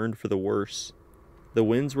had turned for the worse. The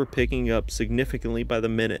winds were picking up significantly by the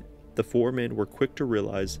minute. The 4 men were quick to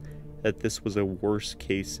realize that this was a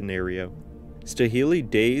worst-case scenario. Staheli,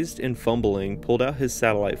 dazed and fumbling, pulled out his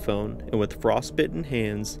satellite phone and with frostbitten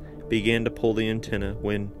hands began to pull the antenna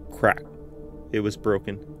when, crack, it was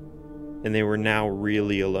broken, and they were now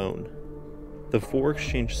really alone. The 4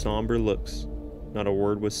 exchanged somber looks. Not a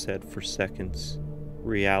word was said for seconds.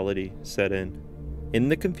 Reality set in. In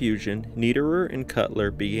the confusion, Niederer and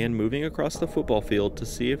Cutler began moving across the football field to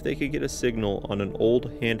see if they could get a signal on an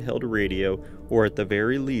old handheld radio or at the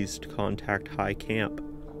very least contact high camp.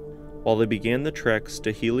 While they began the trek,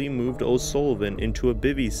 Staheli moved O'Sullivan into a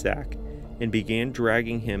bivy sack and began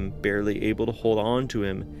dragging him, barely able to hold on to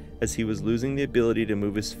him as he was losing the ability to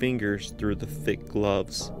move his fingers through the thick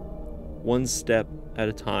gloves. One step at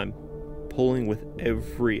a time, pulling with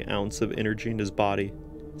every ounce of energy in his body.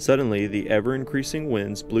 Suddenly, the ever-increasing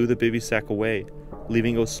winds blew the bivy sack away,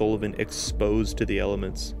 leaving O'Sullivan exposed to the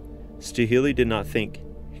elements. Staheli did not think.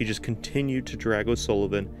 He just continued to drag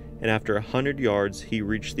O'Sullivan, and after 100 yards, he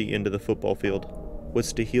reached the end of the football field. What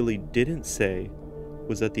Staheli didn't say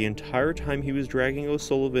was that the entire time he was dragging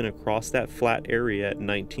O'Sullivan across that flat area at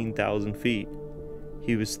 19,000 feet,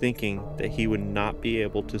 he was thinking that he would not be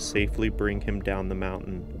able to safely bring him down the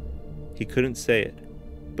mountain. He couldn't say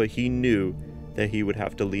it, but he knew that he would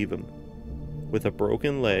have to leave him. With a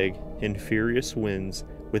broken leg and furious winds,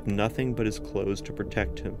 with nothing but his clothes to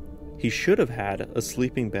protect him. He should have had a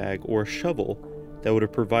sleeping bag or a shovel that would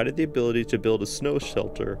have provided the ability to build a snow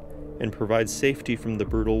shelter and provide safety from the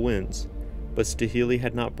brutal winds, but Staheli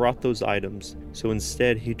had not brought those items, so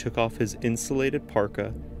instead he took off his insulated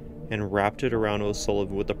parka and wrapped it around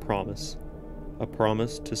O'Sullivan with a promise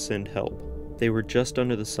to send help. They were just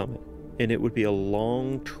under the summit, and it would be a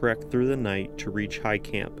long trek through the night to reach high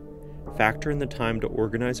camp. Factor in the time to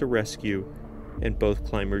organize a rescue, and both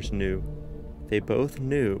climbers knew. They both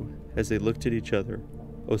knew as they looked at each other.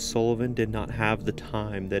 O'Sullivan did not have the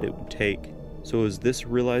time that it would take. So it was this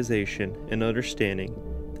realization and understanding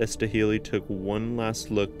that Staheli took one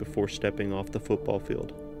last look before stepping off the football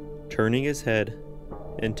field, turning his head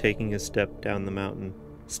and taking a step down the mountain.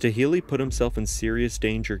 Staheli put himself in serious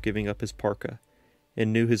danger giving up his parka,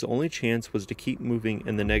 and knew his only chance was to keep moving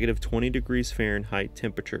in the negative 20 degrees Fahrenheit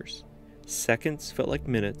temperatures. Seconds felt like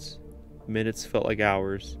minutes, minutes felt like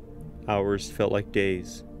hours, hours felt like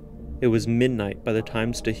days. It was midnight by the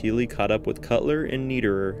time Staheli caught up with Cutler and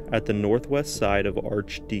Niederer at the northwest side of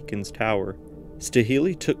Archdeacon's Tower.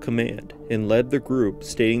 Staheli took command and led the group,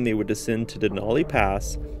 stating they would descend to Denali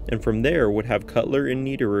Pass, and from there would have Cutler and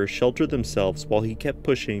Niederer shelter themselves while he kept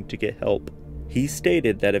pushing to get help. He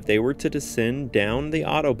stated that if they were to descend down the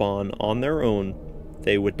Autobahn on their own,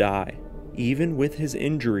 they would die. Even with his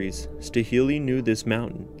injuries, Staheli knew this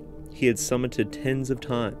mountain. He had summited tens of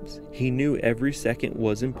times. He knew every second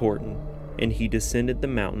was important, and he descended the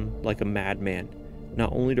mountain like a madman,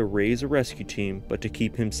 not only to raise a rescue team, but to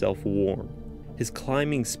keep himself warm. His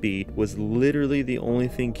climbing speed was literally the only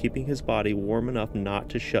thing keeping his body warm enough not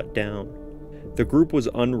to shut down. The group was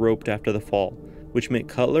unroped after the fall, which meant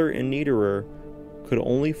Cutler and Niederer could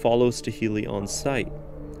only follow Staheli on sight,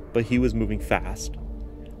 but he was moving fast,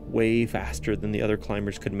 way faster than the other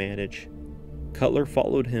climbers could manage. Cutler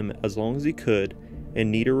followed him as long as he could,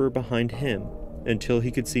 and Niederer behind him, until he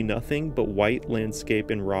could see nothing but white landscape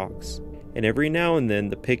and rocks, and every now and then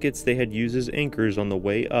the pickets they had used as anchors on the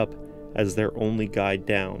way up as their only guide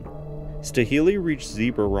down. Staheli reached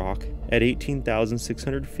Zebra Rock at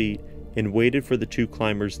 18,600 feet and waited for the two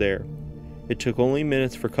climbers there. It took only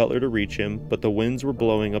minutes for Cutler to reach him, but the winds were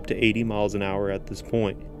blowing up to 80 miles an hour at this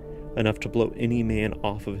point, enough to blow any man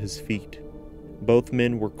off of his feet. Both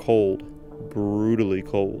men were cold, brutally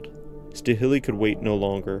cold. Staheli could wait no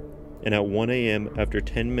longer, and at 1 a.m. after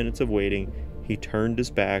 10 minutes of waiting, he turned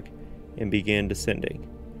his back and began descending.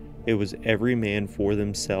 It was every man for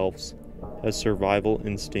themselves, as survival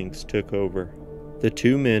instincts took over. The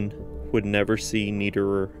two men would never see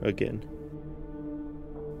Niederer again.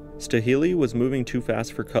 Staheli was moving too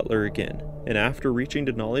fast for Cutler again, and after reaching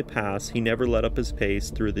Denali Pass, he never let up his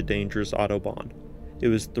pace through the dangerous Autobahn. It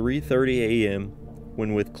was 3:30 a.m.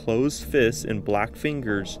 when, with closed fists and black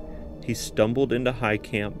fingers, he stumbled into high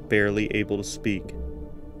camp, barely able to speak.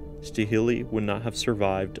 Staheli would not have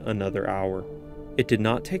survived another hour. It did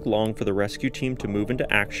not take long for the rescue team to move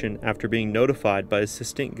into action after being notified by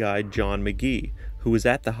assistant guide John McGee, who was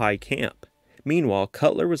at the high camp. Meanwhile,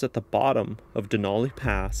 Cutler was at the bottom of Denali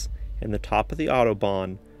Pass and the top of the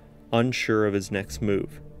Autobahn, unsure of his next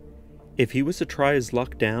move. If he was to try his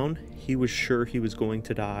luck down, he was sure he was going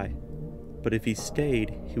to die. But if he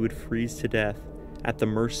stayed, he would freeze to death, at the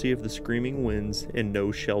mercy of the screaming winds and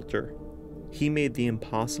no shelter. He made the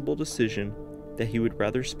impossible decision that he would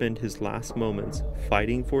rather spend his last moments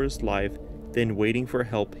fighting for his life than waiting for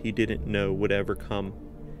help he didn't know would ever come.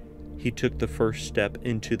 He took the first step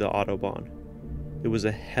into the Autobahn. It was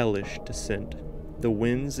a hellish descent. The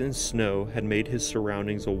winds and snow had made his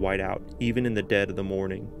surroundings a whiteout, even in the dead of the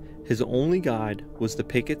morning. His only guide was the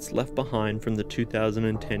pickets left behind from the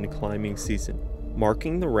 2010 climbing season,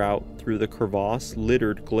 marking the route through the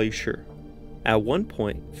crevasse-littered glacier. At one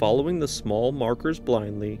point, following the small markers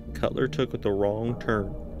blindly, Cutler took the wrong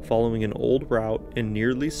turn, following an old route, and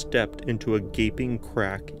nearly stepped into a gaping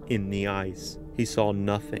crack in the ice. He saw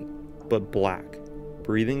nothing but black.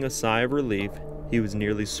 Breathing a sigh of relief, he was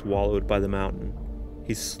nearly swallowed by the mountain.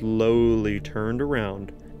 He slowly turned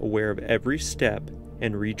around, aware of every step,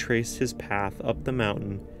 and retraced his path up the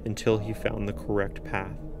mountain until he found the correct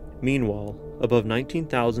path. Meanwhile, above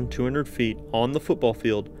 19,200 feet on the football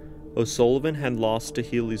field, O'Sullivan had lost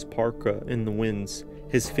Staheli's parka in the winds.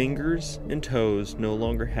 His fingers and toes no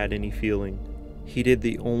longer had any feeling. He did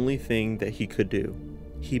the only thing that he could do.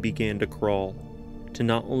 He began to crawl, to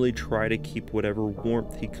not only try to keep whatever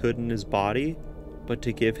warmth he could in his body, but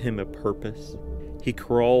to give him a purpose. He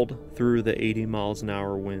crawled through the 80 miles an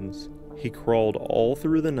hour winds. He crawled all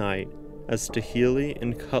through the night as Staheli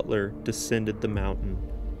and Cutler descended the mountain.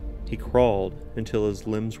 He crawled until his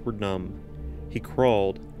limbs were numb. He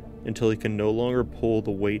crawled until he could no longer pull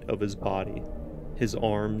the weight of his body, his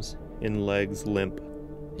arms and legs limp.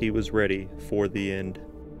 He was ready for the end.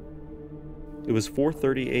 It was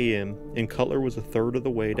 4:30 a.m. and Cutler was a third of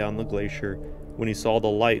the way down the glacier when he saw the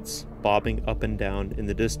lights bobbing up and down in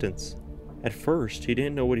the distance. At first, he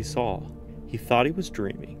didn't know what he saw. He thought he was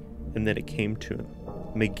dreaming, and then it came to him.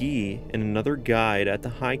 McGee and another guide at the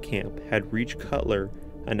high camp had reached Cutler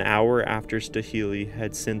an hour after Staheli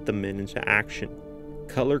had sent the men into action.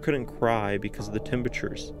 Cutler couldn't cry because of the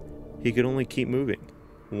temperatures. He could only keep moving,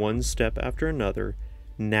 one step after another,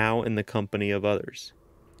 now in the company of others.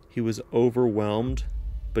 He was overwhelmed,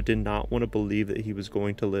 but did not want to believe that he was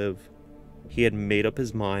going to live. He had made up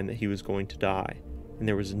his mind that he was going to die, and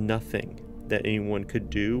there was nothing that anyone could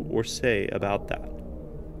do or say about that.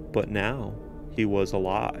 But now, he was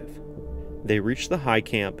alive. They reached the high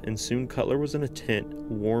camp, and soon Cutler was in a tent,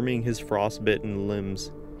 warming his frostbitten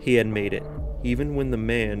limbs. He had made it, even when the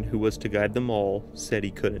man who was to guide them all said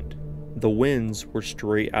he couldn't. The winds were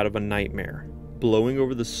straight out of a nightmare, blowing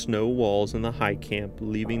over the snow walls in the high camp,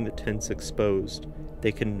 leaving the tents exposed.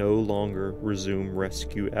 They could no longer resume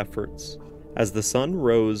rescue efforts. As the sun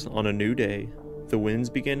rose on a new day, the winds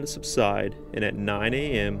began to subside, and at 9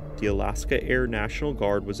 a.m., the Alaska Air National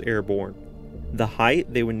Guard was airborne. The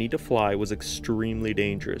height they would need to fly was extremely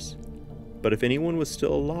dangerous, but if anyone was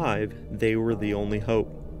still alive, they were the only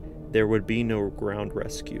hope. There would be no ground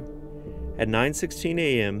rescue. At 9:16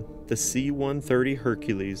 a.m., the C-130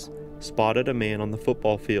 Hercules spotted a man on the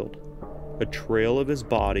football field, a trail of his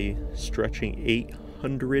body stretching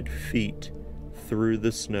 800 feet through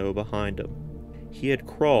the snow behind him. He had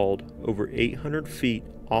crawled over 800 feet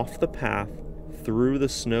off the path through the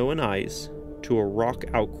snow and ice to a rock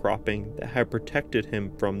outcropping that had protected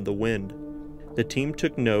him from the wind. The team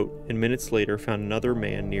took note and minutes later found another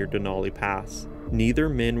man near Denali Pass. Neither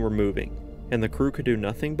men were moving, and the crew could do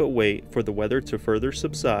nothing but wait for the weather to further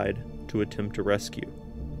subside to attempt to rescue.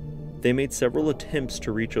 They made several attempts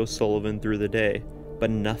to reach O'Sullivan through the day, but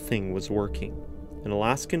nothing was working. An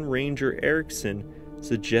Alaskan Ranger Erickson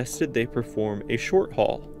suggested they perform a short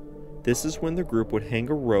haul. This is when the group would hang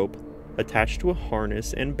a rope attached to a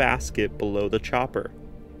harness and basket below the chopper.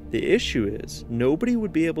 The issue is, nobody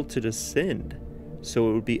would be able to descend, so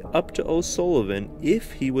it would be up to O'Sullivan,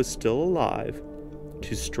 if he was still alive,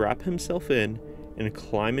 to strap himself in and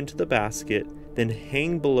climb into the basket, then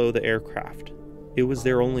hang below the aircraft. It was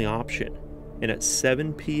their only option, and at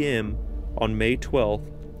 7 p.m. on May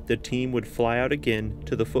 12th, the team would fly out again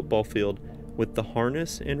to the football field with the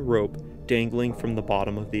harness and rope dangling from the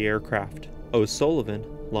bottom of the aircraft. O'Sullivan,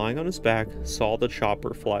 lying on his back, saw the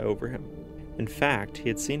chopper fly over him. In fact, he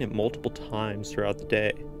had seen it multiple times throughout the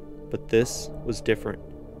day, but this was different.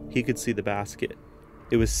 He could see the basket.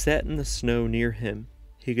 It was set in the snow near him.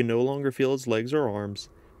 He could no longer feel his legs or arms,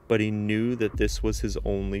 but he knew that this was his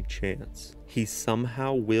only chance. He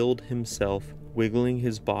somehow willed himself, wiggling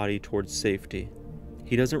his body towards safety.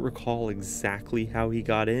 He doesn't recall exactly how he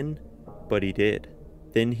got in, but he did.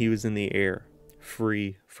 Then he was in the air,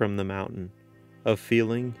 free from the mountain, a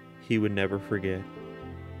feeling he would never forget.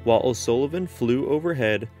 While O'Sullivan flew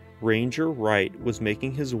overhead, Ranger Wright was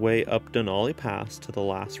making his way up Denali Pass to the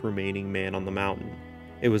last remaining man on the mountain.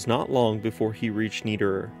 It was not long before he reached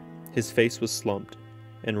Niederer. His face was slumped,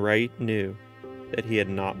 and Wright knew that he had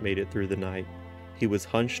not made it through the night. He was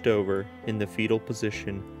hunched over in the fetal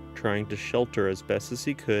position, trying to shelter as best as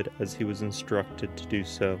he could as he was instructed to do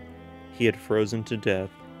so. He had frozen to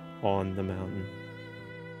death on the mountain.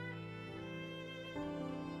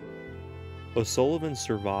 O'Sullivan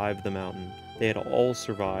survived the mountain. They had all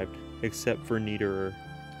survived, except for Niederer,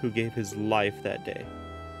 who gave his life that day.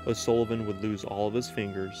 O'Sullivan would lose all of his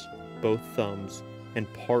fingers, both thumbs,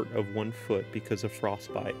 and part of one foot because of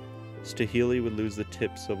frostbite. Staheli would lose the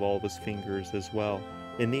tips of all of his fingers as well.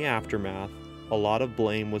 In the aftermath, a lot of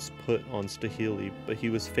blame was put on Staheli, but he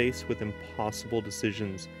was faced with impossible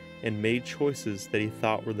decisions and made choices that he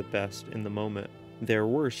thought were the best in the moment. There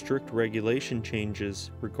were strict regulation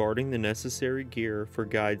changes regarding the necessary gear for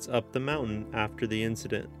guides up the mountain after the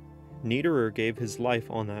incident. Niederer gave his life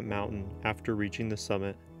on that mountain after reaching the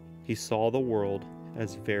summit. He saw the world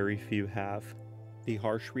as very few have, the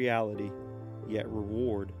harsh reality, yet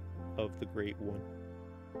reward of the Great One.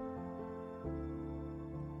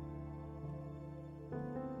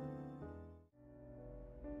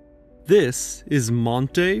 This is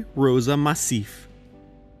Monte Rosa Massif,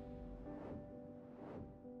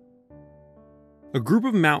 a group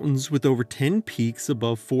of mountains with over 10 peaks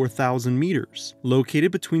above 4,000 meters,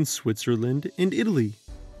 located between Switzerland and Italy.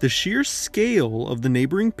 The sheer scale of the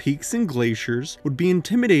neighboring peaks and glaciers would be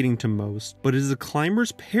intimidating to most, but it is a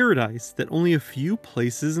climber's paradise that only a few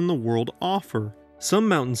places in the world offer. Some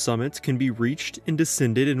mountain summits can be reached and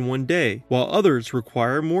descended in one day, while others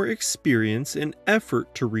require more experience and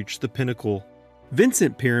effort to reach the pinnacle.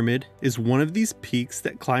 Vincent Pyramid is one of these peaks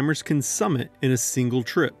that climbers can summit in a single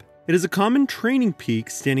trip. It is a common training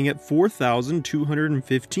peak standing at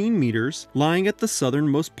 4,215 meters, lying at the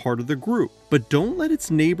southernmost part of the group. But don't let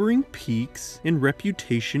its neighboring peaks and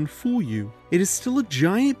reputation fool you. It is still a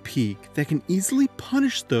giant peak that can easily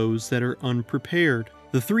punish those that are unprepared.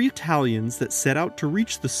 The three Italians that set out to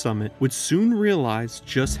reach the summit would soon realize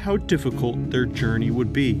just how difficult their journey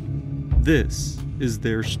would be. This is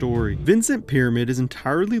their story. Vincent Pyramid is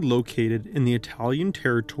entirely located in the Italian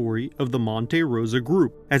territory of the Monte Rosa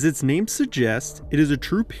group. As its name suggests, it is a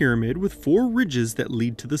true pyramid with 4 ridges that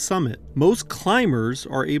lead to the summit. Most climbers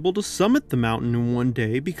are able to summit the mountain in one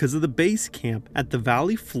day because of the base camp at the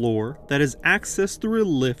valley floor that is accessed through a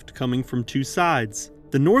lift coming from 2 sides.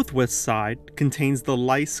 The northwest side contains the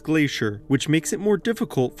Lice Glacier, which makes it more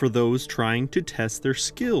difficult for those trying to test their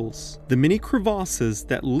skills. The many crevasses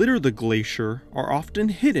that litter the glacier are often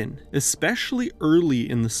hidden, especially early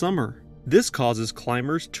in the summer. This causes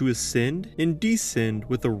climbers to ascend and descend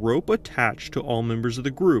with a rope attached to all members of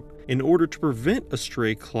the group in order to prevent a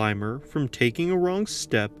stray climber from taking a wrong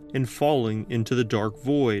step and falling into the dark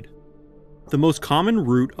void. The most common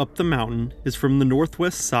route up the mountain is from the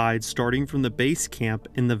northwest side, starting from the base camp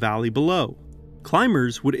in the valley below.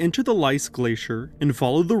 Climbers would enter the Lice Glacier and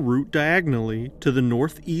follow the route diagonally to the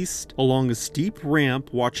northeast along a steep ramp,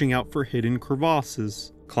 watching out for hidden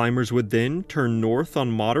crevasses. Climbers would then turn north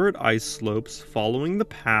on moderate ice slopes, following the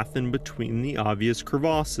path in between the obvious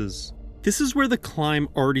crevasses. This is where the climb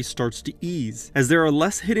already starts to ease, as there are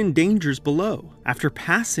less hidden dangers below. After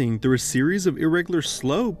passing through a series of irregular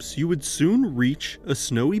slopes, you would soon reach a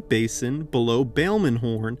snowy basin below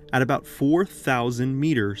Balmenhorn at about 4,000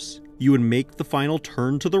 meters. You would make the final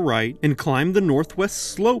turn to the right and climb the northwest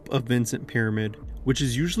slope of Vincent Pyramid, which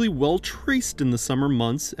is usually well traced in the summer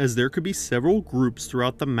months, as there could be several groups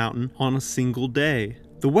throughout the mountain on a single day.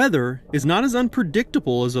 The weather is not as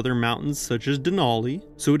unpredictable as other mountains such as Denali,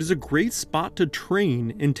 so it is a great spot to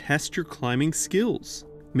train and test your climbing skills.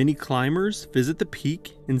 Many climbers visit the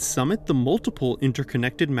peak and summit the multiple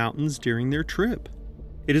interconnected mountains during their trip.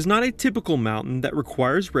 It is not a typical mountain that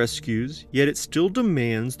requires rescues, yet it still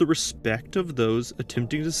demands the respect of those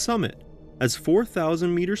attempting to summit, as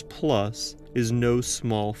 4,000 meters plus is no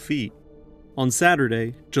small feat. On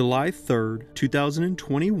Saturday, July 3rd,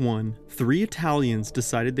 2021, 3 Italians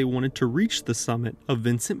decided they wanted to reach the summit of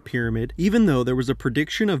Vincent Pyramid, even though there was a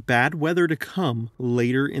prediction of bad weather to come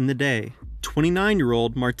later in the day.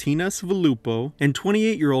 29-year-old Martina Sviluppo and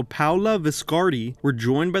 28-year-old Paola Viscardi were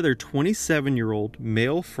joined by their 27-year-old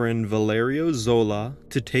male friend Valerio Zola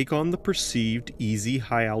to take on the perceived easy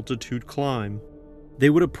high-altitude climb. They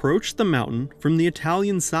would approach the mountain from the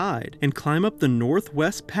Italian side and climb up the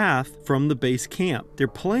northwest path from the base camp. Their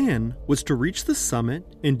plan was to reach the summit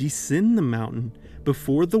and descend the mountain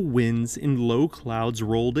before the winds and low clouds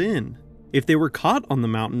rolled in. If they were caught on the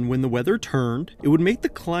mountain when the weather turned, it would make the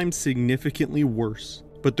climb significantly worse.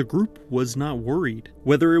 But the group was not worried.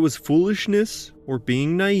 Whether it was foolishness or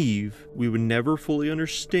being naive, we would never fully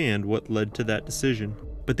understand what led to that decision.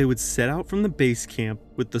 But they would set out from the base camp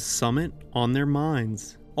with the summit on their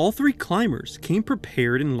minds. All 3 climbers came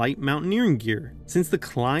prepared in light mountaineering gear. Since the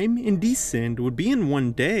climb and descend would be in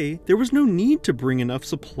one day, there was no need to bring enough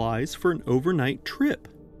supplies for an overnight trip.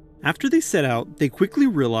 After they set out, they quickly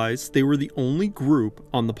realized they were the only group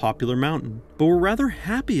on the popular mountain, but were rather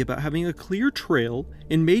happy about having a clear trail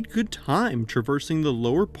and made good time traversing the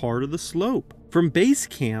lower part of the slope. From base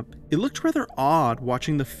camp, it looked rather odd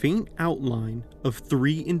watching the faint outline of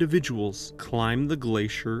 3 individuals climb the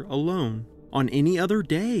glacier alone. On any other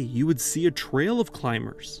day, you would see a trail of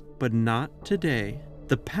climbers, but not today.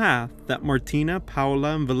 The path that Martina,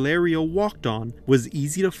 Paola, and Valerio walked on was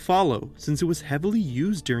easy to follow since it was heavily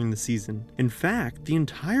used during the season. In fact, the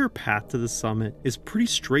entire path to the summit is pretty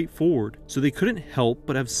straightforward, so they couldn't help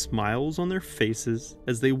but have smiles on their faces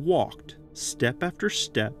as they walked, step after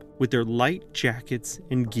step, with their light jackets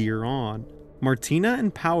and gear on. Martina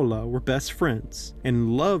and Paola were best friends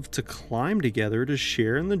and loved to climb together to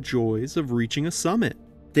share in the joys of reaching a summit.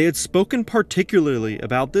 They had spoken particularly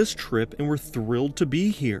about this trip and were thrilled to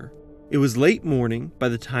be here. It was late morning by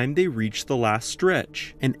the time they reached the last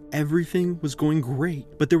stretch, and everything was going great,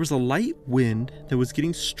 but there was a light wind that was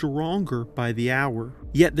getting stronger by the hour.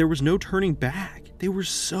 Yet there was no turning back. They were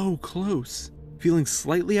so close. Feeling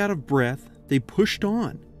slightly out of breath, they pushed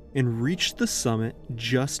on and reached the summit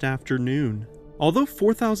just after noon. Although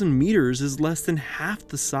 4,000 meters is less than half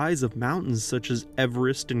the size of mountains such as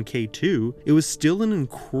Everest and K2, it was still an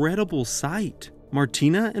incredible sight.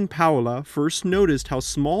 Martina and Paola first noticed how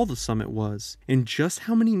small the summit was and just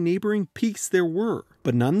how many neighboring peaks there were,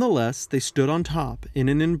 but nonetheless they stood on top in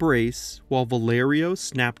an embrace while Valerio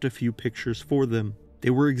snapped a few pictures for them. They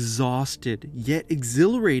were exhausted, yet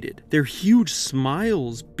exhilarated. Their huge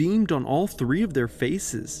smiles beamed on all 3 of their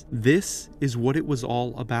faces. This is what it was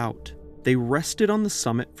all about. They rested on the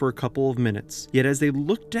summit for a couple of minutes, yet as they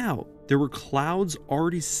looked out, there were clouds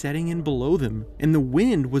already setting in below them, and the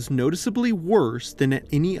wind was noticeably worse than at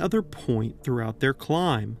any other point throughout their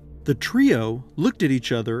climb. The trio looked at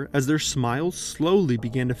each other as their smiles slowly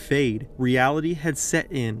began to fade. Reality had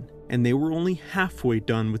set in, and they were only halfway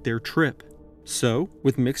done with their trip. So,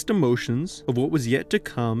 with mixed emotions of what was yet to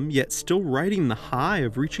come, yet still riding the high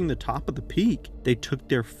of reaching the top of the peak, they took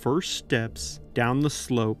their first steps down the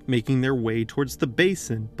slope, making their way towards the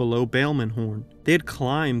basin below Bailmanhorn. They had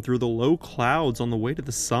climbed through the low clouds on the way to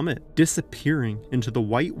the summit, disappearing into the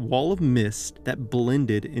white wall of mist that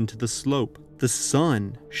blended into the slope. The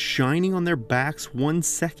sun shining on their backs 1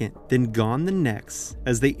 second, then gone the next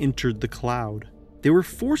as they entered the cloud. They were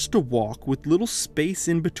forced to walk with little space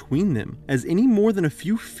in between them, as any more than a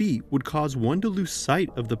few feet would cause one to lose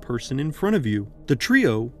sight of the person in front of you. The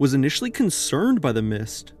trio was initially concerned by the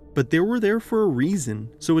mist, but they were there for a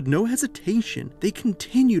reason, so with no hesitation, they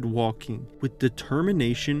continued walking with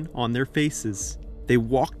determination on their faces. They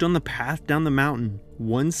walked on the path down the mountain,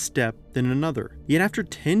 one step then another. Yet after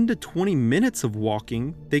 10 to 20 minutes of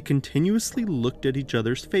walking, they continuously looked at each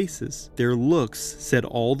other's faces. Their looks said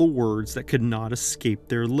all the words that could not escape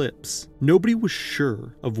their lips. Nobody was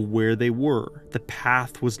sure of where they were. The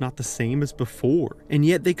path was not the same as before, and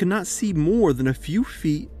yet they could not see more than a few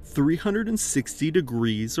feet 360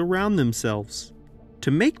 degrees around themselves.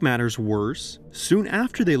 To make matters worse, soon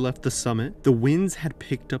after they left the summit, the winds had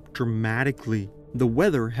picked up dramatically. The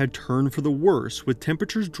weather had turned for the worse, with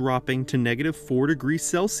temperatures dropping to -4 degrees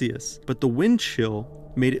Celsius, but the wind chill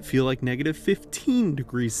made it feel like -15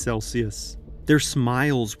 degrees Celsius. Their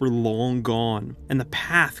smiles were long gone, and the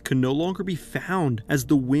path could no longer be found as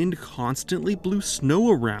the wind constantly blew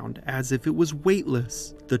snow around as if it was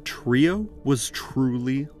weightless. The trio was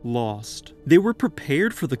truly lost. They were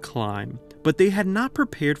prepared for the climb, but they had not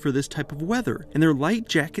prepared for this type of weather, and their light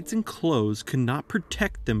jackets and clothes could not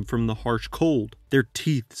protect them from the harsh cold. Their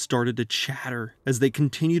teeth started to chatter as they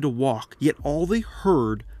continued to walk, yet all they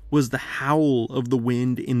heard was the howl of the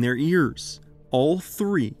wind in their ears. All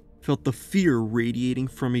three felt the fear radiating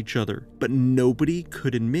from each other, but nobody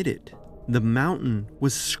could admit it. The mountain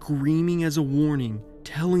was screaming as a warning,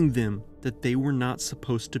 telling them that they were not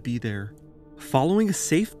supposed to be there. Following a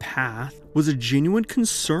safe path was a genuine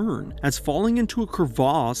concern, as falling into a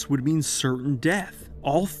crevasse would mean certain death.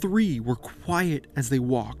 All three were quiet as they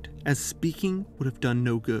walked, as speaking would have done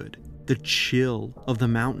no good. The chill of the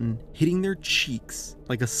mountain hitting their cheeks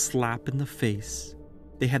like a slap in the face.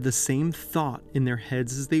 They had the same thought in their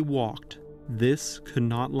heads as they walked. This could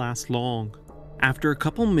not last long. After a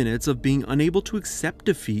couple minutes of being unable to accept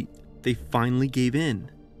defeat, they finally gave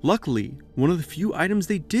in. Luckily, one of the few items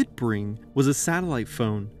they did bring was a satellite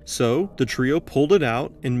phone, so the trio pulled it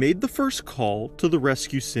out and made the first call to the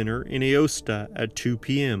rescue center in Aosta at 2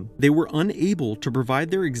 p.m. They were unable to provide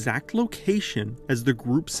their exact location as the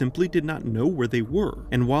group simply did not know where they were,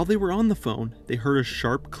 and while they were on the phone, they heard a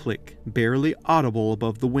sharp click, barely audible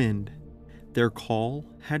above the wind. Their call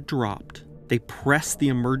had dropped. They pressed the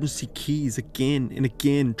emergency keys again and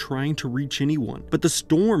again, trying to reach anyone, but the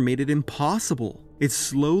storm made it impossible. It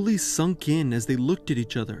slowly sunk in as they looked at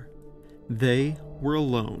each other. They were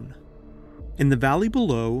alone. In the valley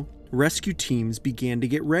below, rescue teams began to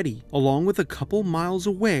get ready. Along with a couple miles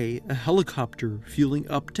away, a helicopter fueling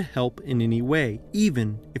up to help in any way,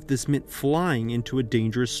 even if this meant flying into a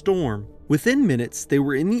dangerous storm. Within minutes, they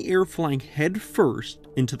were in the air, flying head first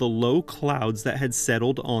into the low clouds that had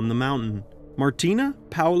settled on the mountain. Martina,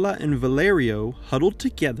 Paola, and Valerio huddled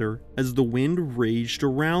together as the wind raged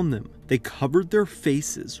around them. They covered their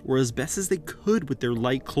faces, or as best as they could with their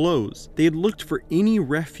light clothes. They had looked for any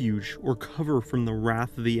refuge or cover from the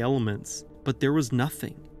wrath of the elements, but there was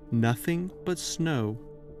nothing. Nothing but snow.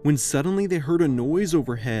 When suddenly they heard a noise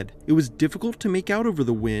overhead. It was difficult to make out over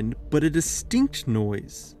the wind, but a distinct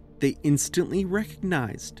noise they instantly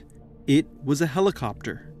recognized. It was a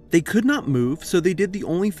helicopter. They could not move, so they did the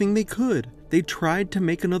only thing they could. They tried to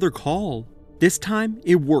make another call. This time,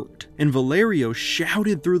 it worked, and Valerio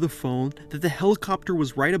shouted through the phone that the helicopter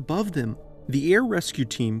was right above them. The air rescue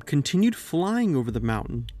team continued flying over the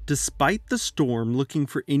mountain, despite the storm, looking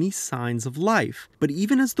for any signs of life. But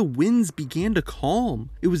even as the winds began to calm,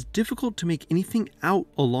 it was difficult to make anything out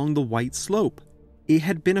along the white slope. It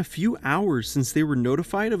had been a few hours since they were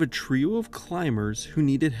notified of a trio of climbers who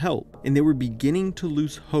needed help, and they were beginning to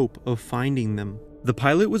lose hope of finding them. The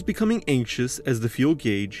pilot was becoming anxious as the fuel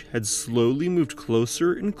gauge had slowly moved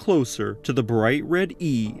closer and closer to the bright red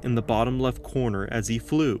E in the bottom left corner as he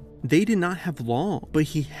flew. They did not have long, but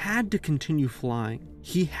he had to continue flying.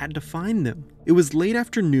 He had to find them. It was late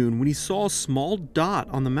afternoon when he saw a small dot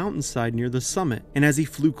on the mountainside near the summit, and as he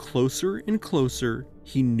flew closer and closer,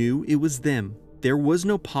 he knew it was them. There was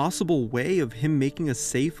no possible way of him making a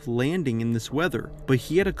safe landing in this weather, but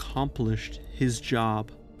he had accomplished his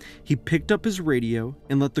job. He picked up his radio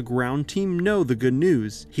and let the ground team know the good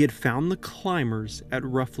news. He had found the climbers at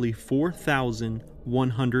roughly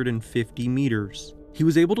 4,150 meters. He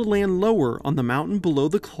was able to land lower on the mountain below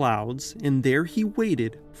the clouds, and there he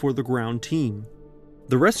waited for the ground team.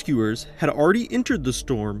 The rescuers had already entered the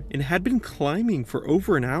storm and had been climbing for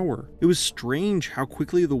over an hour. It was strange how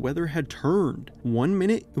quickly the weather had turned. 1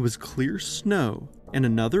 minute it was clear snow, and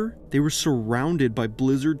another they were surrounded by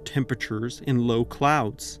blizzard temperatures and low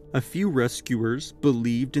clouds. A few rescuers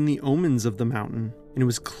believed in the omens of the mountain, and it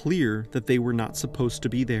was clear that they were not supposed to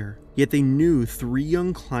be there. Yet they knew 3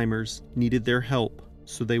 young climbers needed their help,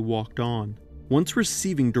 so they walked on. Once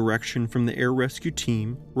receiving direction from the air rescue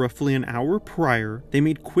team, roughly an hour prior, they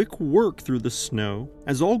made quick work through the snow,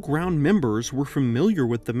 as all ground members were familiar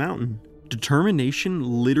with the mountain.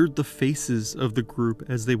 Determination littered the faces of the group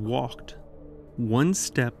as they walked, one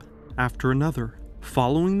step after another,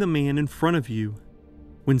 following the man in front of you,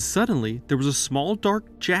 when suddenly there was a small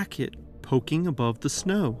dark jacket poking above the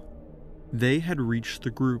snow. They had reached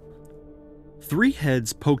the group. 3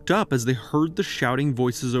 heads poked up as they heard the shouting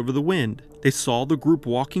voices over the wind. They saw the group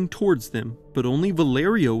walking towards them, but only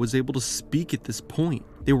Valerio was able to speak at this point.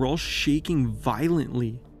 They were all shaking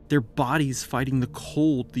violently, their bodies fighting the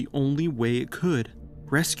cold the only way it could.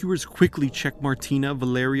 Rescuers quickly checked Martina,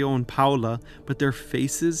 Valerio, and Paola, but their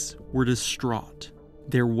faces were distraught.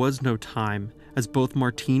 There was no time, as both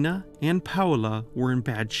Martina and Paola were in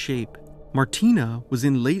bad shape. Martina was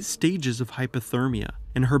in late stages of hypothermia,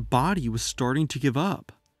 and her body was starting to give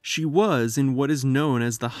up. She was in what is known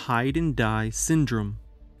as the hide and die syndrome.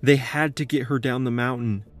 They had to get her down the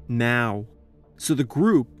mountain, now. So the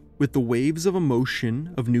group, with the waves of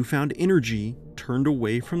emotion of newfound energy, turned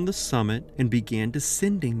away from the summit and began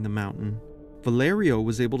descending the mountain. Valerio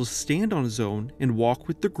was able to stand on his own and walk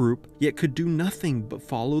with the group, yet could do nothing but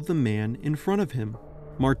follow the man in front of him.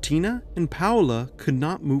 Martina and Paola could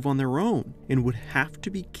not move on their own and would have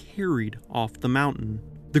to be carried off the mountain.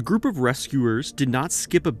 The group of rescuers did not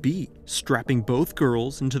skip a beat, strapping both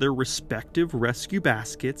girls into their respective rescue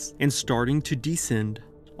baskets and starting to descend.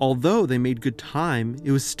 Although they made good time,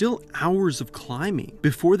 it was still hours of climbing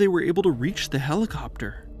before they were able to reach the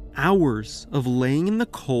helicopter. Hours of laying in the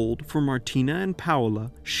cold for Martina and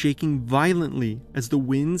Paola, shaking violently as the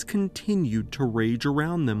winds continued to rage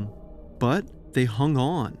around them. But they hung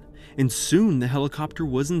on, and soon the helicopter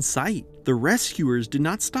was in sight. The rescuers did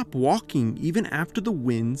not stop walking even after the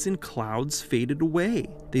winds and clouds faded away.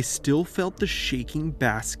 They still felt the shaking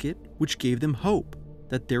basket, which gave them hope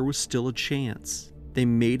that there was still a chance. They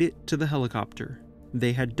made it to the helicopter.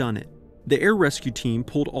 They had done it. The air rescue team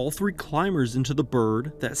pulled all 3 climbers into the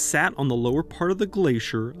bird that sat on the lower part of the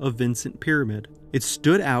glacier of Vincent Pyramid. It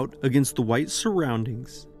stood out against the white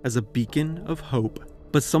surroundings as a beacon of hope.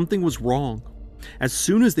 But something was wrong. As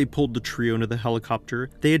soon as they pulled the trio into the helicopter,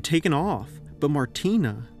 they had taken off, but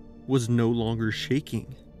Martina was no longer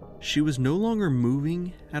shaking. She was no longer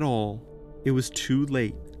moving at all. It was too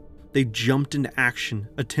late. They jumped into action,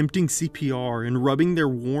 attempting CPR and rubbing their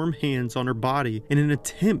warm hands on her body in an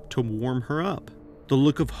attempt to warm her up. The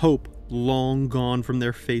look of hope long gone from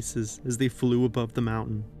their faces as they flew above the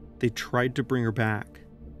mountain. They tried to bring her back,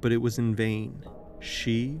 but it was in vain.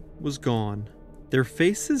 She was gone. Their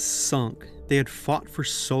faces sunk. They had fought for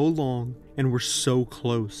so long and were so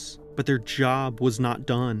close, but their job was not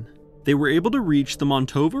done. They were able to reach the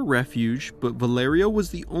Montova refuge, but Valerio was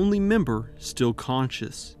the only member still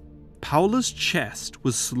conscious. Paola's chest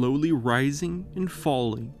was slowly rising and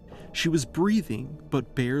falling. She was breathing,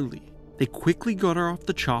 but barely. They quickly got her off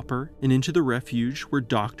the chopper and into the refuge where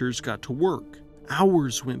doctors got to work.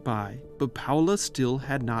 Hours went by, but Paola still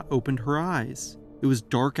had not opened her eyes. It was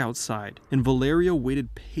dark outside, and Valerio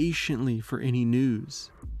waited patiently for any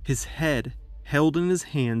news. His head held in his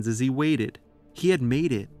hands as he waited. He had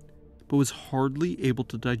made it, but was hardly able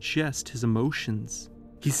to digest his emotions.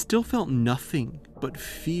 He still felt nothing but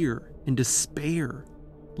fear and despair.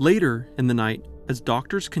 Later in the night, as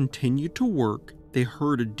doctors continued to work, they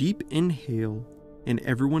heard a deep inhale, and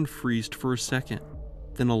everyone freezed for a second.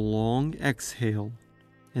 Then a long exhale,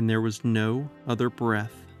 and there was no other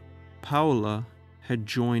breath. Paola had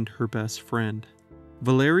joined her best friend.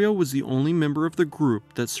 Valerio was the only member of the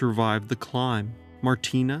group that survived the climb.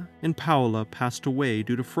 Martina and Paola passed away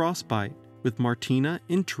due to frostbite, with Martina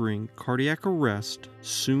entering cardiac arrest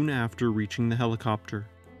soon after reaching the helicopter.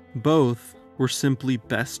 Both were simply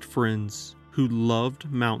best friends who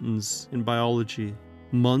loved mountains and biology.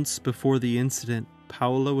 Months before the incident,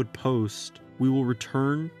 Paola would post, "We will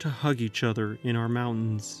return to hug each other in our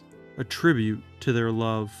mountains," a tribute to their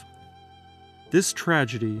love. This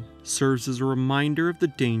tragedy serves as a reminder of the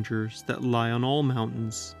dangers that lie on all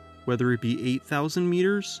mountains, whether it be 8,000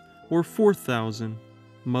 meters or 4,000.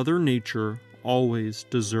 Mother Nature always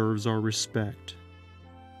deserves our respect.